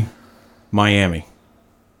 Remind me, Miami.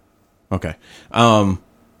 Okay. To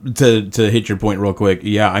hit your point real quick,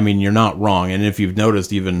 yeah, I mean, you're not wrong. And if you've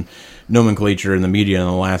noticed, even nomenclature in the media in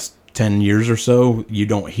the last 10 years or so, you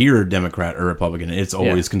don't hear Democrat or Republican. It's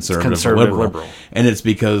always conservative or liberal. And it's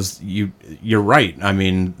because you're right. I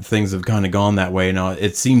mean, things have kind of gone that way. Now,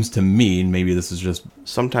 it seems to me, and maybe this is just...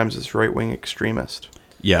 Sometimes it's right-wing extremist.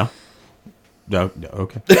 Yeah.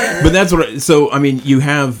 Okay. But that's what... So, I mean, you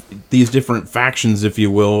have these different factions, if you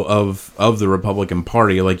will, of the Republican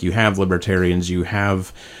Party. Like, you have libertarians, you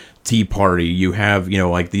have Tea Party, you have,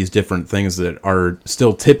 like, these different things that are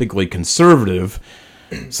still typically conservative.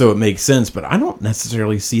 So it makes sense, but I don't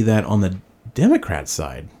necessarily see that on the Democrat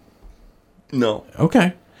side. No.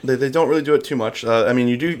 Okay. They don't really do it too much. I mean,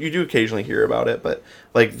 you do occasionally hear about it, but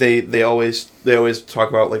like they always talk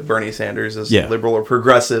about like Bernie Sanders as liberal or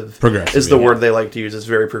progressive. Progressive is the word they like to use. It's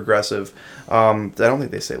very progressive. I don't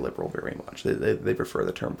think they say liberal very much. They prefer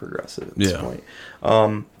the term progressive at this point.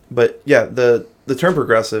 But yeah, the term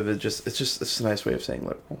progressive is it's a nice way of saying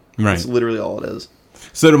liberal. Right. It's literally all it is.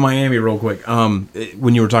 So to Miami real quick,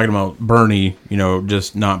 when you were talking about Bernie,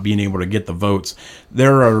 just not being able to get the votes,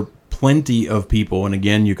 there are plenty of people, and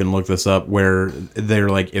again, you can look this up, where they're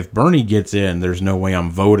like, if Bernie gets in, there's no way I'm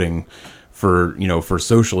voting for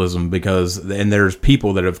socialism, and there's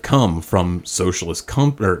people that have come from socialist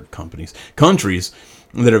countries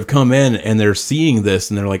that have come in, and they're seeing this,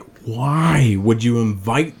 and they're like, why would you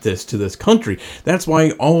invite this to this country? That's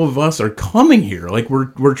why all of us are coming here. Like,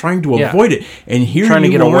 we're trying to avoid it. And here trying to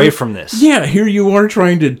get away from this. Yeah, here you are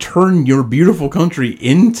trying to turn your beautiful country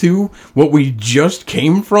into what we just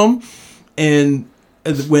came from. And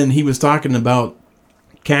when he was talking about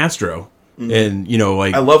Castro, and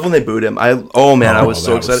I love when they booed him. I was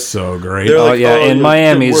so excited. Was so great. And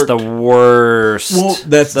Miami's the worst. Well,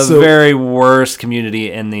 that's the very worst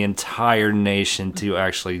community in the entire nation to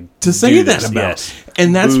actually say that about. Yes.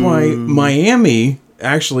 And that's why Miami,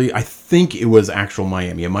 actually, I think it was actual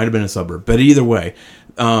Miami. It might have been a suburb, but either way,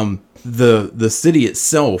 the city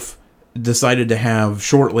itself decided to have,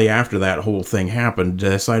 shortly after that whole thing happened,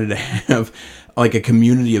 decided to have like a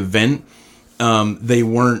community event. They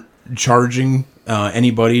weren't charging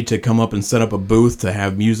anybody to come up and set up a booth to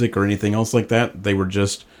have music or anything else like that. They were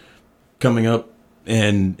just coming up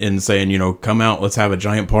and saying, come out, let's have a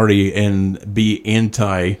giant party and be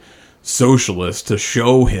anti-socialist to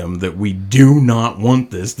show him that we do not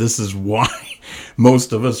want this. This is why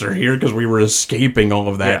most of us are here, because we were escaping all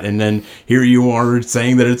of that. Yeah. And then here you are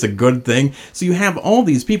saying that it's a good thing. So you have all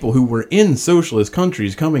these people who were in socialist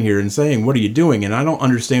countries coming here and saying, what are you doing? And I don't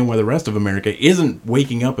understand why the rest of America isn't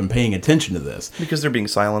waking up and paying attention to this. Because they're being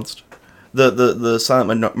silenced. The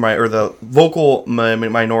silent or the vocal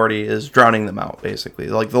minority is drowning them out, basically.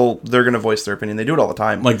 Like they're going to voice their opinion. They do it all the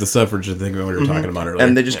time. Like the suffrage thing we were talking about earlier.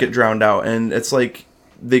 And they just get drowned out. And it's like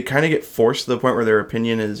they kind of get forced to the point where their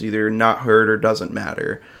opinion is either not heard or doesn't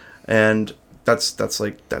matter. And that's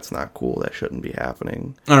not cool. That shouldn't be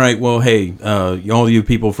happening. All right. Well, hey, all you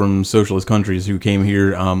people from socialist countries who came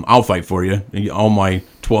here, I'll fight for you. All my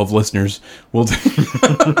 12 listeners, we'll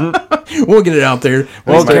get it out there.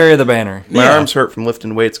 We'll carry the banner. My arms hurt from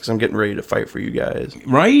lifting weights because I'm getting ready to fight for you guys.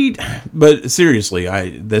 Right? But seriously,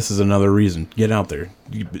 this is another reason. Get out there.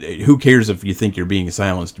 Who cares if you think you're being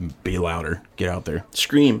silenced? Be louder. Get out there.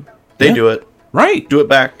 Scream. They do it. Right. Do it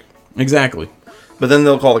back. Exactly. But then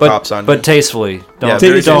they'll call the cops on you. But tastefully. Don't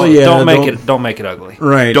make it ugly.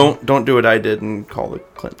 Right. Don't do what I did and call the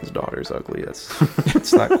Clinton's daughters ugly.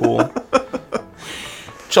 That's not cool.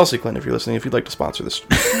 Chelsea Clinton, if you're listening, if you'd like to sponsor this.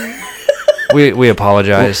 We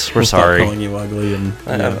apologize. We're sorry. Stop calling you ugly, and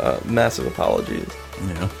I have massive apologies.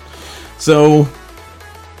 Yeah. So,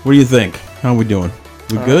 what do you think? How are we doing?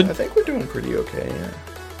 We good? I think we're doing pretty okay. Yeah.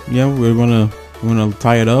 Yeah, we're gonna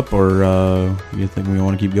tie it up, or you think we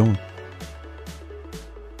want to keep going?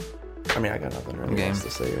 I mean, I got nothing really else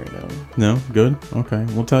to say right now. No? Good? Okay.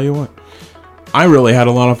 We'll tell you what. I really had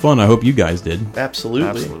a lot of fun. I hope you guys did.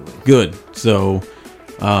 Absolutely. Good. So,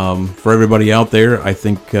 for everybody out there, I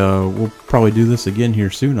think we'll probably do this again here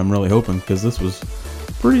soon. I'm really hoping, because this was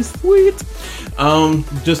pretty sweet.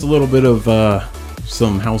 Just a little bit of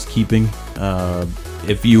some housekeeping.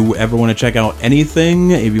 If you ever want to check out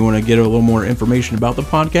anything, if you want to get a little more information about the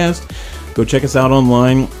podcast, go check us out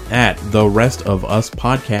online at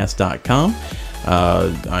therestofuspodcast.com.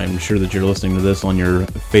 I'm sure that you're listening to this on your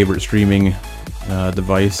favorite streaming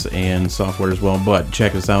device and software as well, but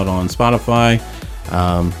check us out on Spotify,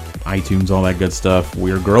 iTunes, all that good stuff.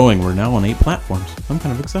 We're growing. We're now on 8 platforms. I'm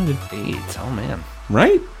kind of excited. 8? Oh, man.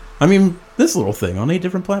 Right? I mean, this little thing on 8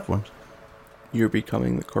 different platforms. You're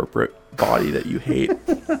becoming the corporate body that you hate.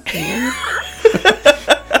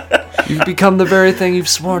 You've become the very thing you've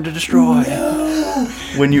sworn to destroy.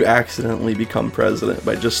 When you accidentally become president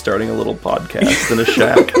by just starting a little podcast in a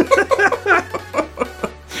shack.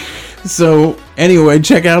 So anyway,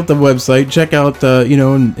 check out the website. Check out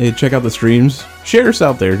check out the streams. Share us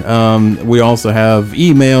out there. We also have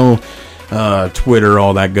email, Twitter,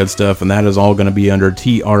 all that good stuff, and that is all going to be under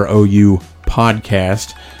TROU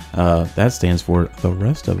podcast. That stands for the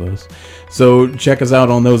rest of us. So check us out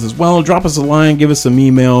on those as well. Drop us a line, give us some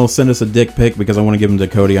email, send us a dick pic because I want to give them to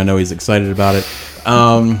Cody. I know he's excited about it.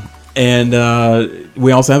 And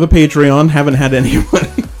we also have a Patreon. Haven't had anyone.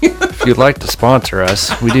 If you'd like to sponsor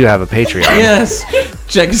us, we do have a Patreon. Yes,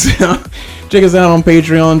 check us out. Check us out on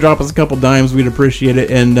Patreon. Drop us a couple dimes. We'd appreciate it.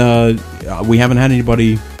 And we haven't had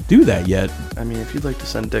anybody do that yet. I mean, if you'd like to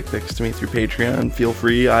send dick pics to me through Patreon, feel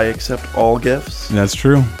free. I accept all gifts. That's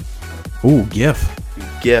true. Ooh, GIF.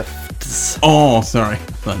 Gifts. Oh, sorry.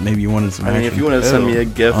 Thought maybe you wanted some I mean, action if you want to send me a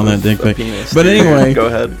GIF on that of dick a pic. penis, But anyway, go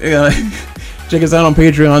ahead. Check us out on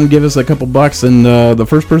Patreon. Give us a couple bucks, and the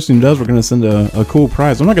first person who does, we're going to send a cool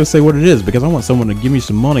prize. I'm not going to say what it is because I want someone to give me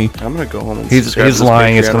some money. I'm going to go home and He's subscribe to this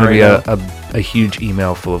lying. It's Patreon going to be right now. a huge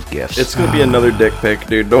email full of gifts. It's going to be another dick pic,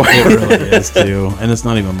 dude. Don't It worry. really is too, and it's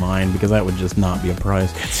not even mine because that would just not be a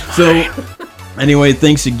prize. So, anyway,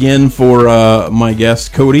 thanks again for my guests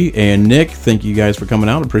Cody and Nick. Thank you guys for coming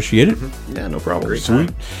out. Appreciate it. Yeah, no problem.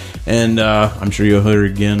 Sweet. And I'm sure you'll hear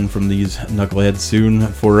again from these knuckleheads soon.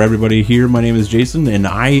 For everybody here, my name is Jason, and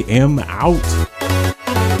I am out.